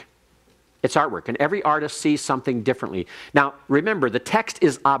artwork. It's artwork, and every artist sees something differently. Now, remember, the text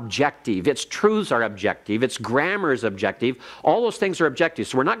is objective. Its truths are objective. Its grammar is objective. All those things are objective,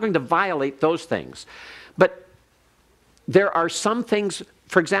 so we're not going to violate those things. But there are some things,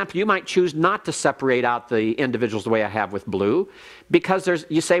 for example, you might choose not to separate out the individuals the way I have with blue, because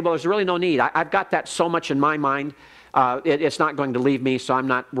you say, well, there's really no need. I've got that so much in my mind, it's not going to leave me, so I'm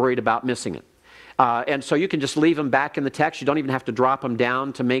not worried about missing it. And so you can just leave them back in the text. You don't even have to drop them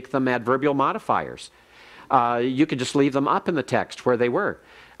down to make them adverbial modifiers. You could just leave them up in the text where they were.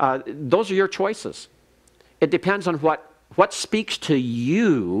 Those are your choices. It depends on what speaks to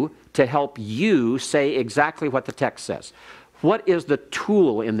you to help you say exactly what the text says. What is the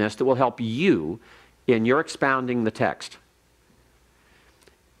tool in this that will help you in your expounding the text?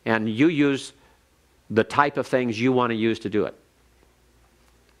 And you use the type of things you want to use to do it.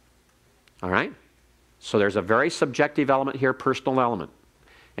 All right? So there's a very subjective element here, personal element.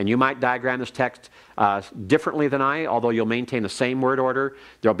 And you might diagram this text differently than I, although you'll maintain the same word order.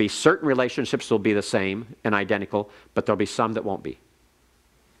 There'll be certain relationships that will be the same and identical, but there'll be some that won't be.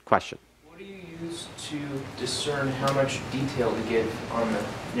 Question? What do you use to discern how much detail to give on the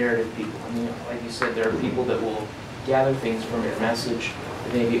narrative people? I mean, like you said, there are people that will gather things from your message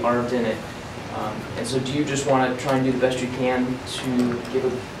that maybe aren't in it. And so do you just want to try and do the best you can to give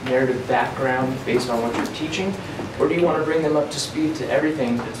a narrative background based on what you're teaching? Or do you want to bring them up to speed to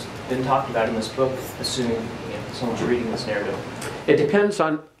everything that's been talked about in this book, assuming someone's reading this narrative? It depends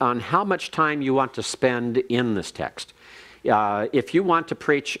on how much time you want to spend in this text. If you want to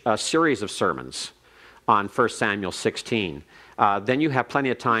preach a series of sermons on 1 Samuel 16, then you have plenty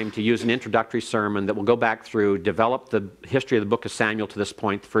of time to use an introductory sermon that will go back through, develop the history of the book of Samuel to this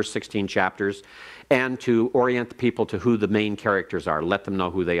point, the first 16 chapters, and to orient the people to who the main characters are, let them know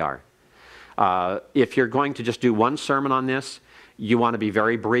who they are. If you're going to just do one sermon on this, you want to be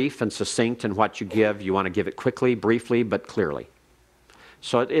very brief and succinct in what you give. You want to give it quickly, briefly, but clearly.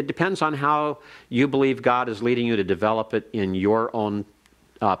 So it depends on how you believe God is leading you to develop it in your own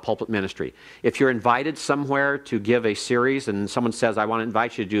pulpit ministry. If you're invited somewhere to give a series and someone says, I want to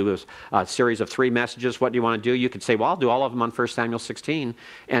invite you to do a series of 3 messages, what do you want to do? You could say, well, I'll do all of them on 1 Samuel 16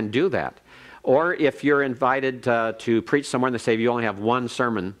 and do that. Or if you're invited to preach somewhere and they say you only have one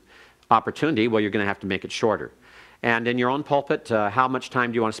sermon opportunity, well, you're going to have to make it shorter. And in your own pulpit, how much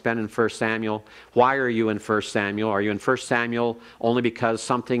time do you want to spend in 1 Samuel? Why are you in 1 Samuel? Are you in 1 Samuel only because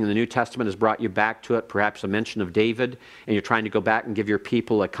something in the New Testament has brought you back to it, perhaps a mention of David, and you're trying to go back and give your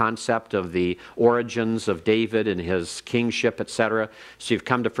people a concept of the origins of David and his kingship, etc.? So you've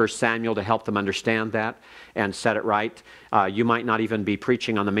come to 1 Samuel to help them understand that and set it right. You might not even be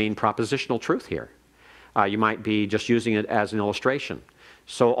preaching on the main propositional truth here. You might be just using it as an illustration.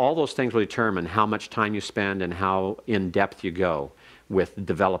 So all those things will determine how much time you spend and how in-depth you go with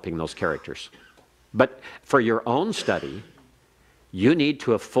developing those characters. But for your own study, you need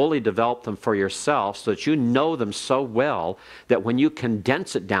to have fully developed them for yourself so that you know them so well that when you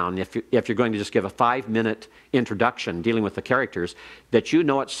condense it down, if you're going to just give a 5-minute introduction dealing with the characters, that you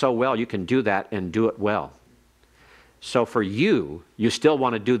know it so well you can do that and do it well. So for you, you still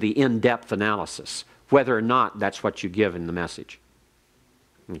want to do the in-depth analysis, whether or not that's what you give in the message.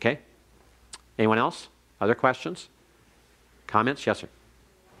 Okay? Anyone else? Other questions? Comments? Yes, sir.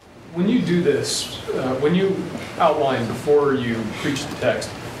 When you do this, when you outline before you preach the text,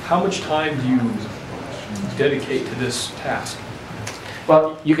 how much time do you dedicate to this task?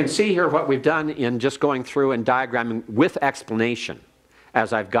 Well, you can see here what we've done in just going through and diagramming with explanation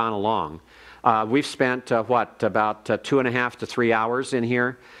as I've gone along. We've spent, about 2.5 to 3 hours in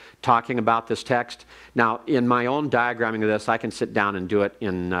here talking about this text. Now, in my own diagramming of this, I can sit down and do it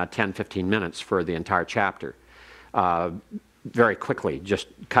in 10, 15 minutes for the entire chapter. Very quickly, just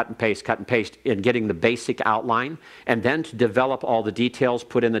cut and paste in getting the basic outline, and then to develop all the details,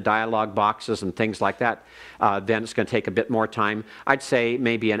 put in the dialogue boxes and things like that, then it's going to take a bit more time. I'd say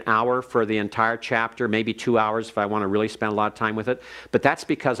maybe an hour for the entire chapter, maybe 2 hours if I want to really spend a lot of time with it. But that's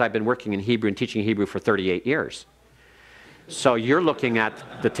because I've been working in Hebrew and teaching Hebrew for 38 years. So you're looking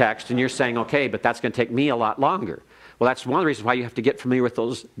at the text and you're saying, okay, but that's going to take me a lot longer. Well, that's one of the reasons why you have to get familiar with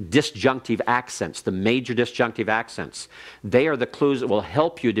those disjunctive accents, the major disjunctive accents. They are the clues that will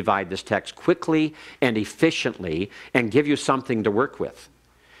help you divide this text quickly and efficiently and give you something to work with.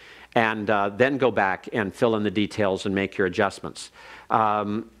 And then go back and fill in the details and make your adjustments.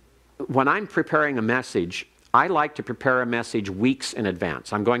 When I'm preparing a message, I like to prepare a message weeks in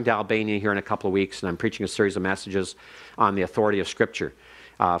advance. I'm going to Albania here in a couple of weeks, and I'm preaching a series of messages on the authority of Scripture.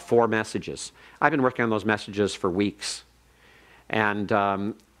 4 messages. I've been working on those messages for weeks. And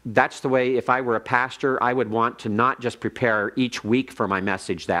that's the way, if I were a pastor, I would want to not just prepare each week for my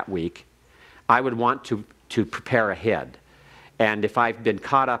message that week. I would want to prepare ahead. And if I've been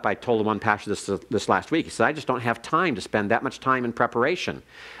caught up, I told one pastor this last week, he said, I just don't have time to spend that much time in preparation.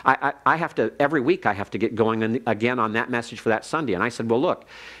 I have to, every week I have to get going again on that message for that Sunday. And I said, well, look,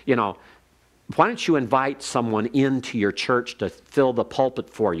 you know, why don't you invite someone into your church to fill the pulpit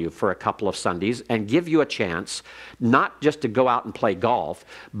for you for a couple of Sundays and give you a chance, not just to go out and play golf,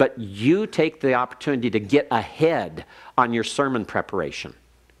 but you take the opportunity to get ahead on your sermon preparation.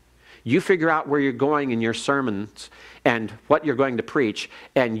 You figure out where you're going in your sermons and what you're going to preach,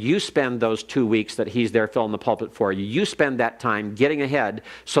 and you spend those 2 weeks that he's there filling the pulpit for you. You spend that time getting ahead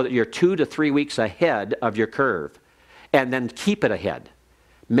so that you're 2 to 3 weeks ahead of your curve, and then keep it ahead.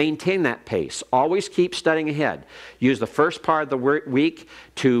 Maintain that pace. Always keep studying ahead. Use the first part of the week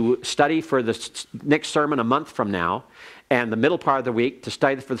to study for the next sermon a month from now, and the middle part of the week to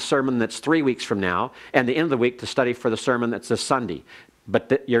study for the sermon that's 3 weeks from now, and the end of the week to study for the sermon that's this Sunday.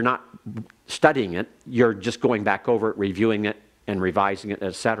 But you're not studying it, you're just going back over it, reviewing it, and revising it,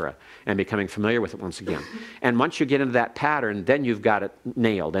 etc., and becoming familiar with it once again. And once you get into that pattern, then you've got it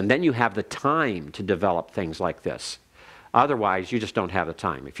nailed, and then you have the time to develop things like this. Otherwise, you just don't have the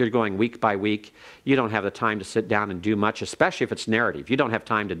time. If you're going week by week, you don't have the time to sit down and do much, especially if it's narrative. You don't have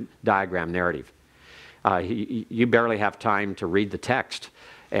time to diagram narrative. You barely have time to read the text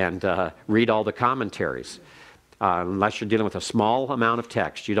and read all the commentaries. Unless you're dealing with a small amount of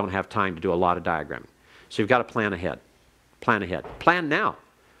text, you don't have time to do a lot of diagramming. So you've got to plan ahead. Plan ahead. Plan now.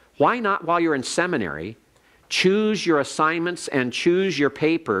 Why not while you're in seminary? Choose your assignments and choose your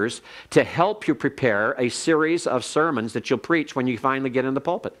papers to help you prepare a series of sermons that you'll preach when you finally get in the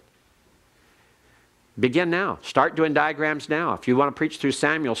pulpit. Begin now. Start doing diagrams now. If you want to preach through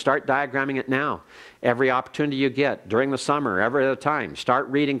Samuel, start diagramming it now. Every opportunity you get during the summer, every other time, start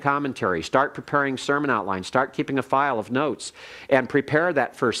reading commentary, start preparing sermon outlines, start keeping a file of notes, and prepare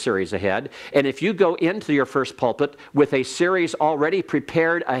that first series ahead. And if you go into your first pulpit with a series already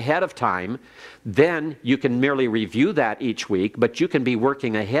prepared ahead of time, then you can merely review that each week, but you can be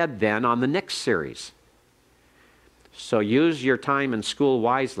working ahead then on the next series. So use your time in school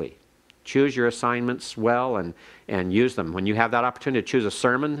wisely. Choose your assignments well and use them. When you have that opportunity to choose a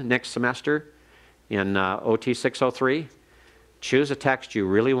sermon next semester in OT 603, Choose a text you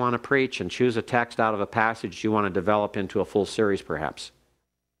really want to preach, and choose a text out of a passage you want to develop into a full series perhaps.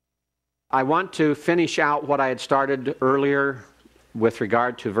 I want to finish out what I had started earlier with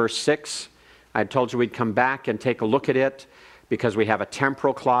regard to verse 6. I had told you we'd come back and take a look at it because we have a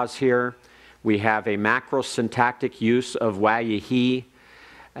temporal clause here. We have a macrosyntactic use of wayahi.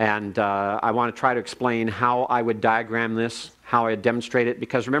 And I want to try to explain how I would diagram this, how I would demonstrate it.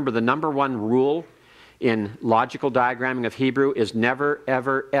 Because remember, the number one rule in logical diagramming of Hebrew is never,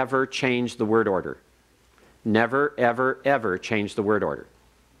 ever, ever change the word order. Never, ever, ever change the word order.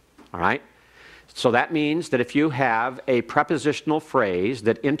 All right? So that means that if you have a prepositional phrase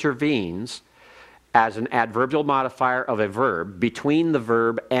that intervenes as an adverbial modifier of a verb between the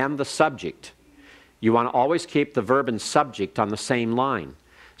verb and the subject, you want to always keep the verb and subject on the same line.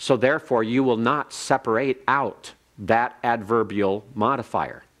 So therefore, you will not separate out that adverbial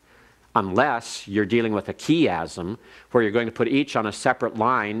modifier unless you're dealing with a chiasm where you're going to put each on a separate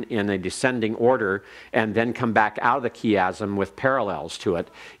line in a descending order and then come back out of the chiasm with parallels to it.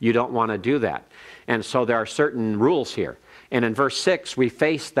 You don't want to do that. And so there are certain rules here. And in verse 6, we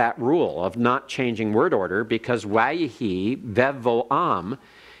face that rule of not changing word order because wayahi vevoam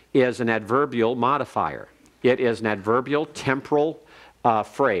is an adverbial modifier. It is an adverbial temporal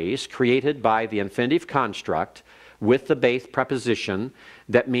phrase created by the infinitive construct with the base preposition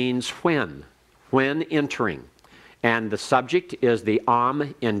that means when entering. And the subject is the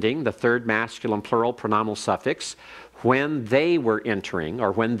am ending, the third masculine plural pronominal suffix, when they were entering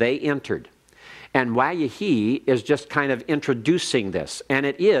or when they entered. And wayahi is just kind of introducing this. And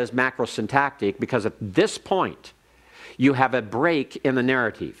it is macrosyntactic because at this point you have a break in the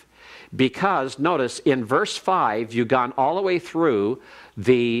narrative. Because, notice, in verse 5, you've gone all the way through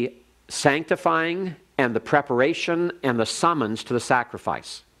the sanctifying and the preparation and the summons to the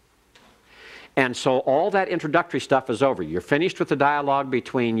sacrifice. And so all that introductory stuff is over. You're finished with the dialogue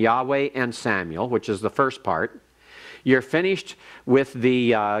between Yahweh and Samuel, which is the first part. You're finished with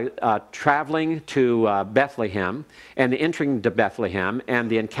the traveling to Bethlehem and the entering to Bethlehem and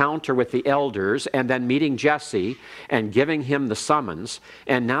the encounter with the elders and then meeting Jesse and giving him the summons.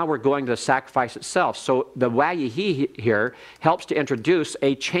 And now we're going to the sacrifice itself. So the wayahi here helps to introduce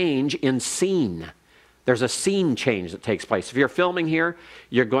a change in scene. There's a scene change that takes place. If you're filming here,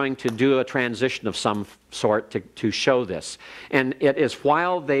 you're going to do a transition of some sort to show this. And it is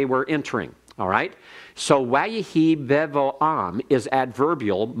while they were entering. All right? So wayahi vevoam is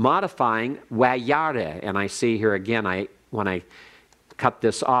adverbial modifying wayare. And I see here again, when I cut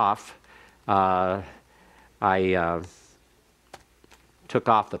this off, I took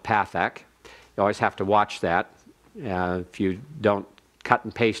off the pathak. You always have to watch that if you don't cut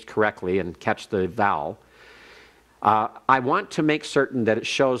and paste correctly and catch the vowel. I want to make certain that it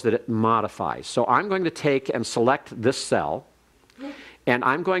shows that it modifies. So I'm going to take and select this cell. And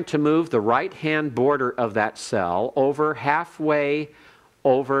I'm going to move the right-hand border of that cell over halfway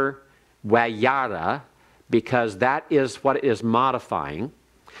over wayara because that is what it is modifying.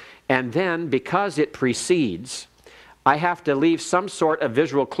 And then because it precedes, I have to leave some sort of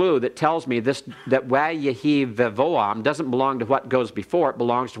visual clue that tells me that wayahi vevoam doesn't belong to what goes before, it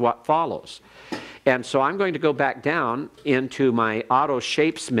belongs to what follows. And so I'm going to go back down into my Auto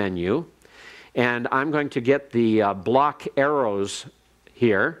Shapes menu, and I'm going to get the block arrows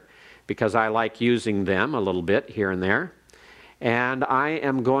here because I like using them a little bit here and there. And I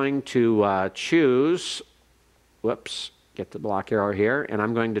am going to choose, whoops, get the block arrow here, and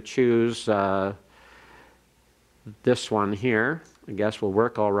I'm going to choose this one here. I guess will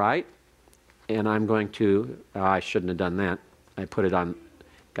work all right. And I'm going to, I shouldn't have done that. I put it on,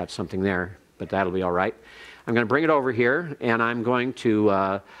 got something there, but that'll be all right. I'm going to bring it over here, and I'm going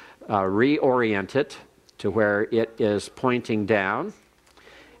to reorient it to where it is pointing down.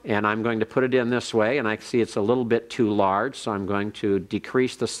 And I'm going to put it in this way, and I see it's a little bit too large, so I'm going to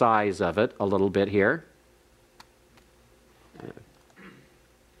decrease the size of it a little bit here.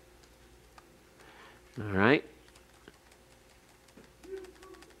 All right.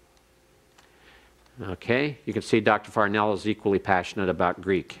 Okay, you can see Dr. Farnell is equally passionate about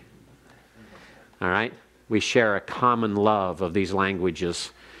Greek. All right, we share a common love of these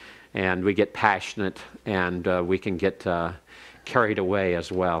languages, and we get passionate, and we can get carried away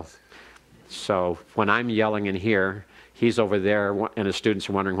as well. So when I'm yelling in here, he's over there, and his students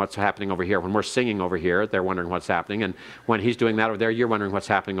are wondering what's happening over here. When we're singing over here, they're wondering what's happening. And when he's doing that over there, you're wondering what's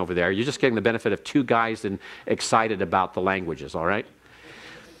happening over there. You're just getting the benefit of two guys and excited about the languages, all right?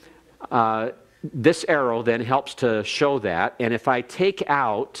 This arrow then helps to show that. And if I take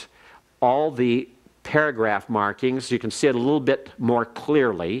out all the paragraph markings. You can see it a little bit more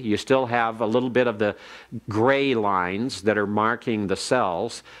clearly. You still have a little bit of the gray lines that are marking the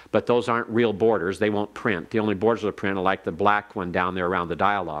cells, but those aren't real borders. They won't print. The only borders that print are like the black one down there around the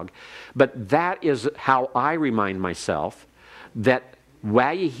dialogue. But that is how I remind myself that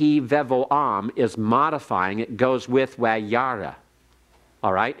Wayahi Vevoam is modifying. It goes with Wayara.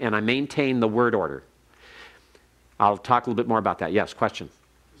 All right? And I maintain the word order. I'll talk a little bit more about that. Yes, question?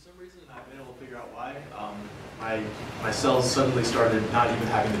 For some reason, I've been able to figure out why. My cells suddenly started not even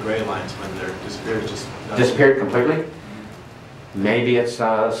having the gray lines when they're disappeared. Just disappeared completely? Maybe it's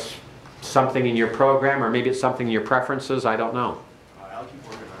something in your program, or maybe it's something in your preferences. I don't know. I'll keep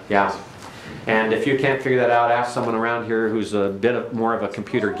working on it. Yeah. And if you can't figure that out, ask someone around here who's a bit more of a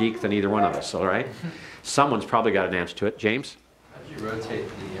computer geek than either one of us, all right? Someone's probably got an answer to it. James? How do you rotate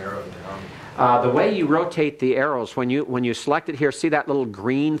the arrow down? The way you rotate the arrows, when you select it here, see that little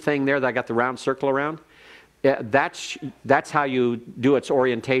green thing there that I got the round circle around? Yeah, that's how you do its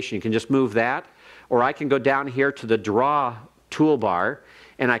orientation. You can just move that, or I can go down here to the draw toolbar,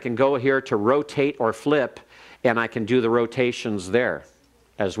 and I can go here to rotate or flip, and I can do the rotations there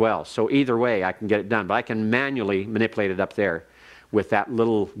as well. So either way I can get it done, but I can manually manipulate it up there with that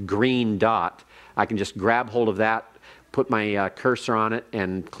little green dot. I can just grab hold of that, put my cursor on it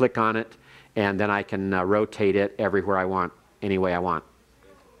and click on it, and then I can rotate it everywhere I want, any way I want.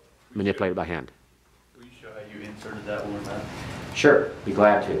 Manipulate it by hand. Will you show how you inserted that one map? Sure, be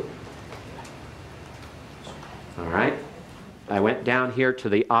glad to. All right. I went down here to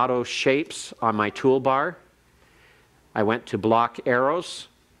the auto shapes on my toolbar. I went to block arrows.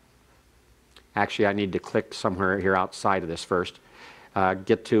 Actually, I need to click somewhere here outside of this first.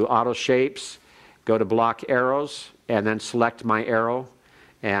 Get to auto shapes, go to block arrows, and then select my arrow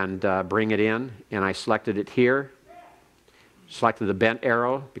and bring it in. And I selected it here. Selected the bent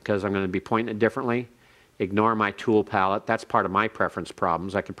arrow because I'm going to be pointing it differently. Ignore my tool palette. That's part of my preference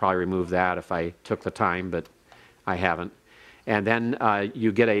problems. I could probably remove that if I took the time, but I haven't. And then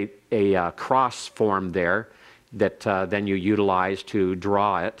you get a cross form there that then you utilize to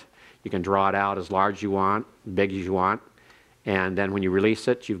draw it. You can draw it out as large as you want, big as you want. And then when you release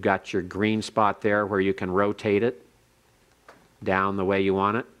it, you've got your green spot there where you can rotate it down the way you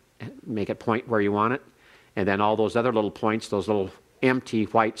want it, make it point where you want it. And then all those other little points, those little empty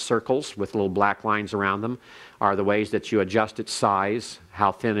white circles with little black lines around them, are the ways that you adjust its size,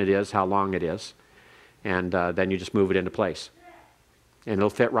 how thin it is, how long it is. And then you just move it into place. And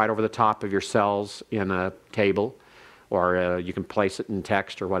it'll fit right over the top of your cells in a table, or you can place it in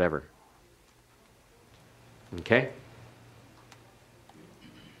text or whatever. Okay?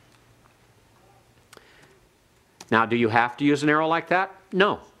 Now, do you have to use an arrow like that?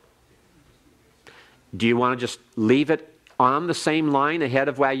 No. Do you want to just leave it on the same line ahead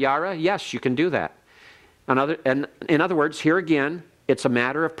of Wayara? Yes, you can do that. In other words, here again, it's a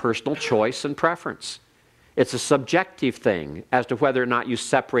matter of personal choice and preference. It's a subjective thing as to whether or not you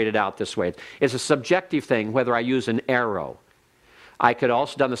separate it out this way. It's a subjective thing whether I use an arrow. I could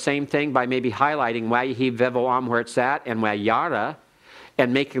also done the same thing by maybe highlighting Wayahi Vevoam where it's at and Wayara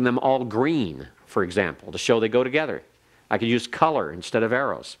and making them all green, for example, to show they go together. I could use color instead of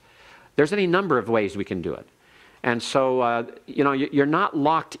arrows. There's any number of ways we can do it. And so, you know, you're not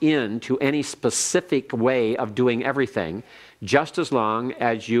locked into any specific way of doing everything, just as long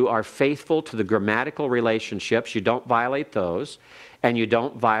as you are faithful to the grammatical relationships, you don't violate those, and you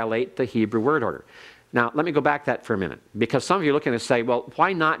don't violate the Hebrew word order. Now, let me go back that for a minute, because some of you are looking to say, well,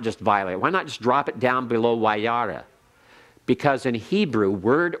 why not just violate? Why not just drop it down below Wayara? Because in Hebrew,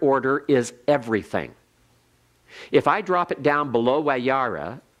 word order is everything. If I drop it down below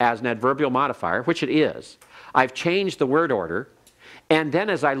Wayara as an adverbial modifier, which it is, I've changed the word order, and then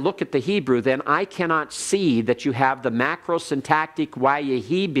as I look at the Hebrew, then I cannot see that you have the macrosyntactic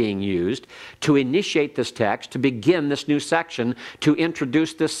Wayahi being used to initiate this text, to begin this new section, to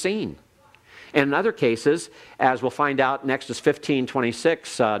introduce this scene. And in other cases, as we'll find out in Exodus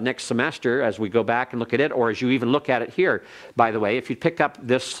 15:26 next semester, as we go back and look at it, or as you even look at it here, by the way, if you pick up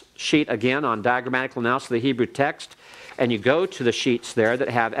this sheet again on diagrammatical analysis of the Hebrew text, and you go to the sheets there that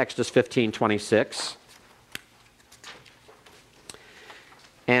have Exodus 15:26,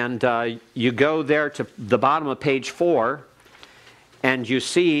 and you go there to the bottom of page 4, and you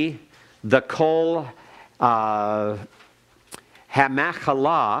see the kol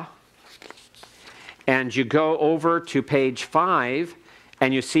hamachala, and you go over to page 5,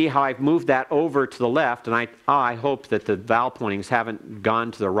 and you see how I've moved that over to the left, and I hope that the vowel pointings haven't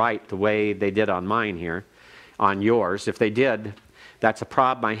gone to the right the way they did on mine here, on yours. If they did, that's a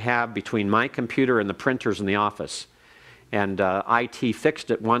problem I have between my computer and the printers in the office. And IT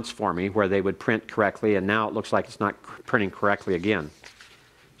fixed it once for me where they would print correctly, and now it looks like it's not printing correctly again.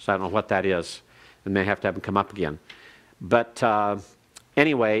 So I don't know what that is. I may have to have them come up again. But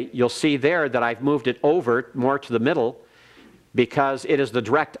anyway, you'll see there that I've moved it over more to the middle because it is the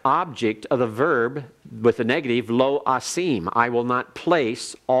direct object of the verb with the negative, lo asim. I will not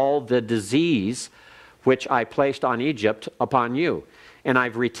place all the disease which I placed on Egypt upon you. And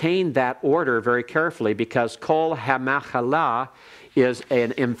I've retained that order very carefully because kol hamachala is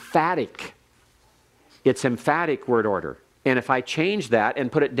an emphatic. It's emphatic word order. And if I change that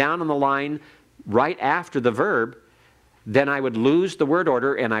and put it down on the line right after the verb, then I would lose the word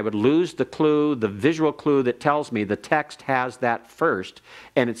order and I would lose the clue, the visual clue that tells me the text has that first,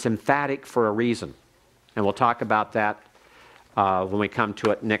 and it's emphatic for a reason. And we'll talk about that when we come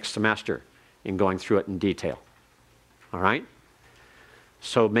to it next semester in going through it in detail. All right?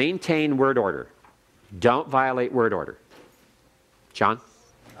 So maintain word order. Don't violate word order. John?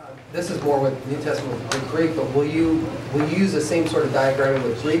 This is more with New Testament with Greek, but will you use the same sort of diagramming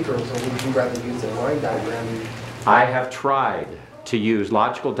with Greek, or would you rather use a line diagramming? I have tried to use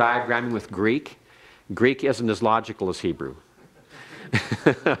logical diagramming with Greek. Greek isn't as logical as Hebrew.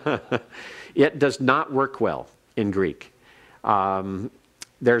 It does not work well in Greek.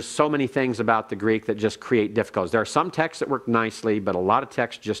 There's so many things about the Greek that just create difficulties. There are some texts that work nicely, but a lot of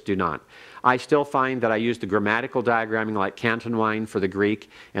texts just do not. I still find that I use the grammatical diagramming like Cantonwine for the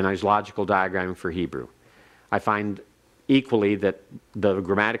Greek, and I use logical diagramming for Hebrew. I find equally that the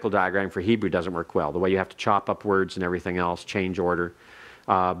grammatical diagram for Hebrew doesn't work well. The way you have to chop up words and everything else, change order.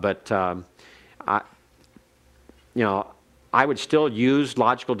 I would still use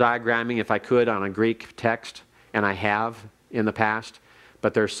logical diagramming if I could on a Greek text, and I have in the past.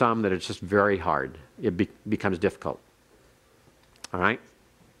 But there's some that it's just very hard. It becomes difficult. All right?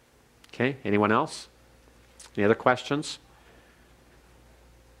 Okay, anyone else? Any other questions?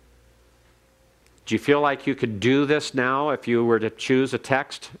 Do you feel like you could do this now if you were to choose a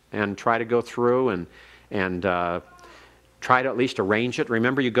text and try to go through and try to at least arrange it?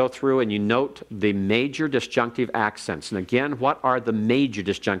 Remember, you go through and you note the major disjunctive accents. And again, what are the major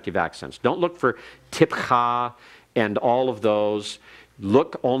disjunctive accents? Don't look for tipcha and all of those.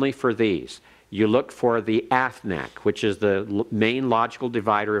 Look only for these. You look for the athnak, which is the main logical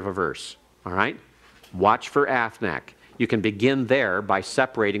divider of a verse. All right? Watch for athnak. You can begin there by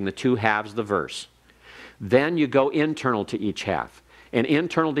separating the two halves of the verse. Then you go internal to each half. And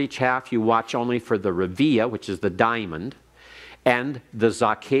internal to each half, you watch only for the revia, which is the diamond, and the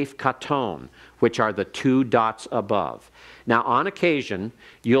zakef katon, which are the two dots above. Now, on occasion,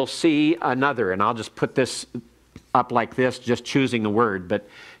 you'll see another, and I'll just put this up like this, just choosing the word, but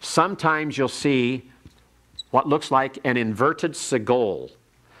sometimes you'll see what looks like an inverted segol.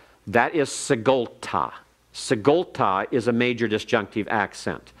 That is segolta. Segolta is a major disjunctive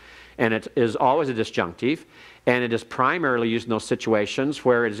accent, and it is always a disjunctive, and it is primarily used in those situations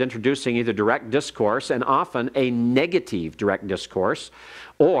where it is introducing either direct discourse, and often a negative direct discourse,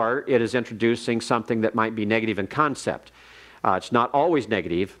 or it is introducing something that might be negative in concept. It's not always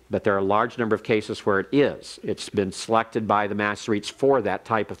negative, but there are a large number of cases where it is. It's been selected by the Masoretes for that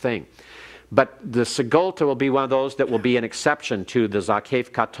type of thing. But the segolta will be one of those that will be an exception to the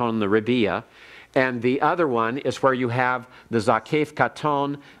zakef katon, the ribia. And the other one is where you have the zakef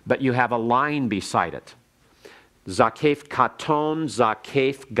katon, but you have a line beside it. Zakef katon,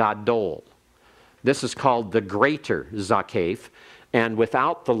 zakef gadol. This is called the greater zakef, and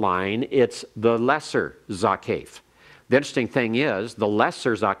without the line, it's the lesser zakef. The interesting thing is, the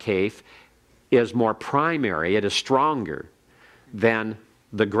lesser zakef is more primary, it is stronger than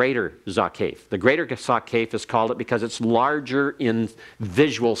the greater zakef. The greater zakef is called it because it's larger in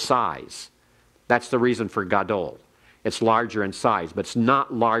visual size. That's the reason for gadol. It's larger in size, but it's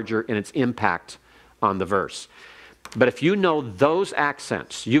not larger in its impact on the verse. But if you know those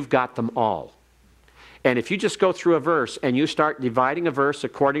accents, you've got them all. And if you just go through a verse and you start dividing a verse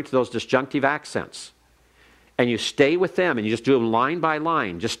according to those disjunctive accents, and you stay with them and you just do them line by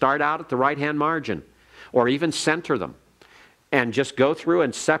line, just start out at the right-hand margin or even center them and just go through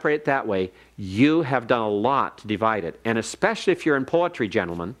and separate it that way, you have done a lot to divide it. And especially if you're in poetry,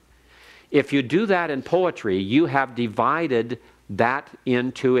 gentlemen, if you do that in poetry, you have divided that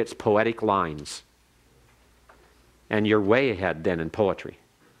into its poetic lines. And you're way ahead then in poetry.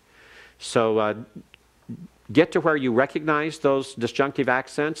 So get to where you recognize those disjunctive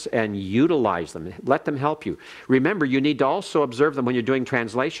accents and utilize them. Let them help you. Remember, you need to also observe them when you're doing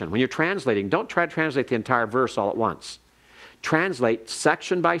translation. When you're translating, don't try to translate the entire verse all at once. Translate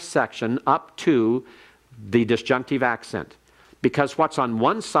section by section up to the disjunctive accent. because what's on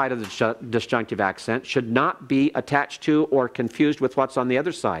one side of the disjunctive accent should not be attached to or confused with what's on the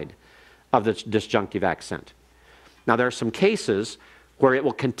other side of the disjunctive accent. Now, there are some cases where it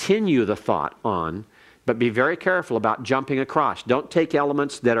will continue the thought on, but be very careful about jumping across. Don't take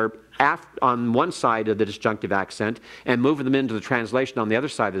elements that are on one side of the disjunctive accent and move them into the translation on the other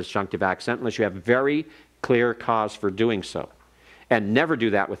side of the disjunctive accent unless you have very clear cause for doing so. And never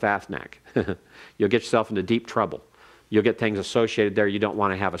do that with Athnac. You'll get yourself into deep trouble. You'll get things associated there you don't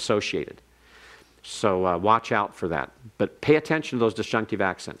want to have associated. So watch out for that. But pay attention to those disjunctive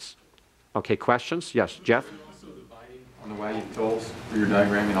accents. Okay, questions? Yes, Jeff? Are you also dividing on the Wayuk tolls for your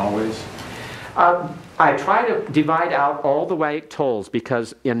diagramming always? I try to divide out all the Wayuk tolls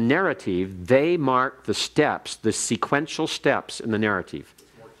because in narrative, they mark the steps, the sequential steps in the narrative.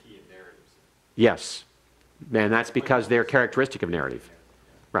 It's more key in narratives. Yes. And that's because they're characteristic of narrative.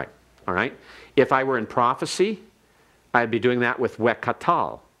 Right. All right. If I were in prophecy, I'd be doing that with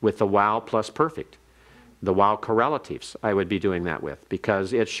wekatal, with the wow plus perfect. The wow correlatives I would be doing that with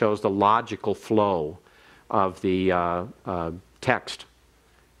because it shows the logical flow of the text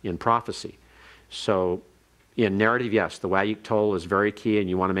in prophecy. So in narrative, yes, the Wayuk toll is very key and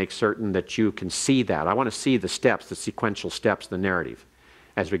you want to make certain that you can see that. I want to see the steps, the sequential steps of the narrative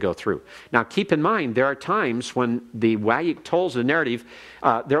as we go through. Now keep in mind, there are times when the Wayuk tolls of the narrative,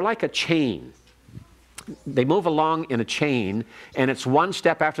 they're like a chain. They move along in a chain, and it's one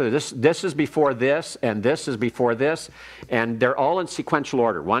step after this. This is before this, and this is before this, and they're all in sequential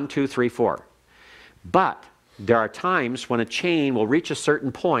order, 1, 2, 3, 4. But there are times when a chain will reach a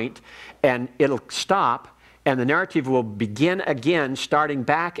certain point, and it'll stop, and the narrative will begin again, starting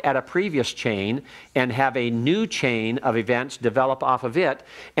back at a previous chain, and have a new chain of events develop off of it,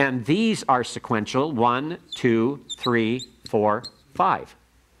 and these are sequential, 1, 2, 3, 4, 5.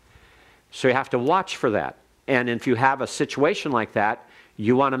 So you have to watch for that. And if you have a situation like that,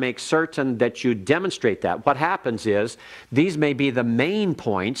 you want to make certain that you demonstrate that. What happens is, these may be the main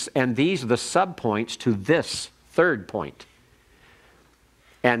points, and these are the subpoints to this third point.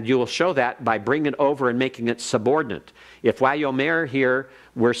 And you will show that by bringing it over and making it subordinate. If Wayomer here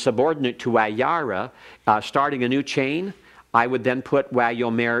were subordinate to Wayara, starting a new chain, I would then put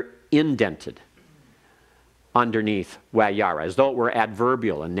Wayomer indented underneath Wayara, as though it were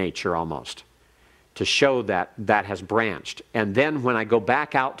adverbial in nature almost, to show that that has branched. And then when I go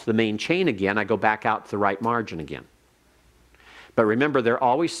back out to the main chain again, I go back out to the right margin again. But remember, they're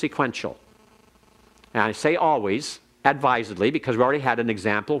always sequential. And I say always, advisedly, because we already had an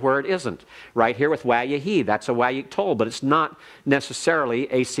example where it isn't. Right here with Wayahi, that's a Wayuk toll, but it's not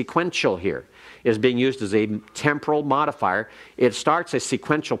necessarily a sequential here. Is being used as a temporal modifier. It starts a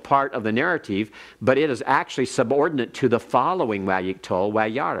sequential part of the narrative, but it is actually subordinate to the following Wayuk toll,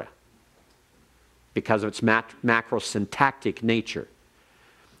 Wayara, because of its macrosyntactic nature.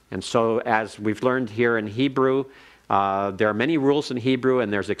 And so, as we've learned here in Hebrew, there are many rules in Hebrew,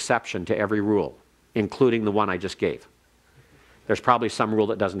 and there's exception to every rule, including the one I just gave. There's probably some rule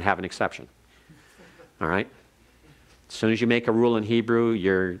that doesn't have an exception. All right? As soon as you make a rule in Hebrew,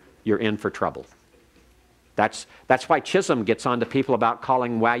 you're in for trouble. That's why Chisholm gets on to people about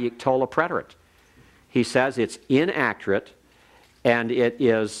calling Wayuk toll a preterite. He says it's inaccurate, and it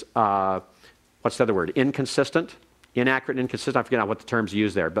is, what's the other word? Inconsistent? Inaccurate and inconsistent. I forget what the terms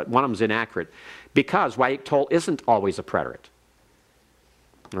used there, but one of them is inaccurate. Because Wayuk toll isn't always a preterite.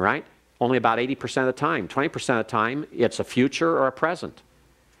 All right? Only about 80% of the time. 20% of the time, it's a future or a present.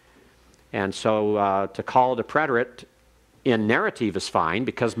 And so to call it a preterite in narrative is fine,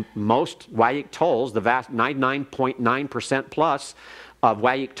 because most Wayuk tolls, the vast 99.9% plus of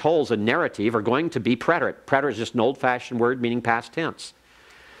Wayuk tolls in narrative are going to be preterite. Preterite is just an old-fashioned word meaning past tense.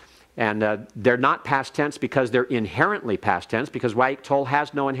 And they're not past tense because they're inherently past tense, because Wayuk toll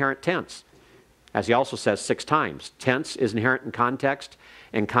has no inherent tense. As he also says 6 times, tense is inherent in context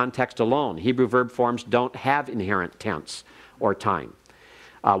and context alone. Hebrew verb forms don't have inherent tense or time.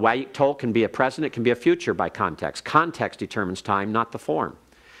 Wayuk toll can be a present, it can be a future by context. Context determines time, not the form.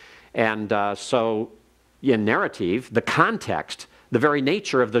 And so in narrative, the context, the very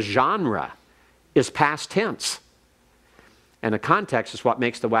nature of the genre is past tense. And the context is what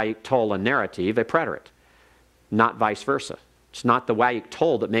makes the Wayuk toll a narrative a preterite, not vice versa. It's not the Wayuk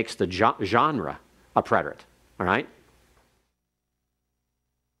toll that makes the genre a preterite. All right?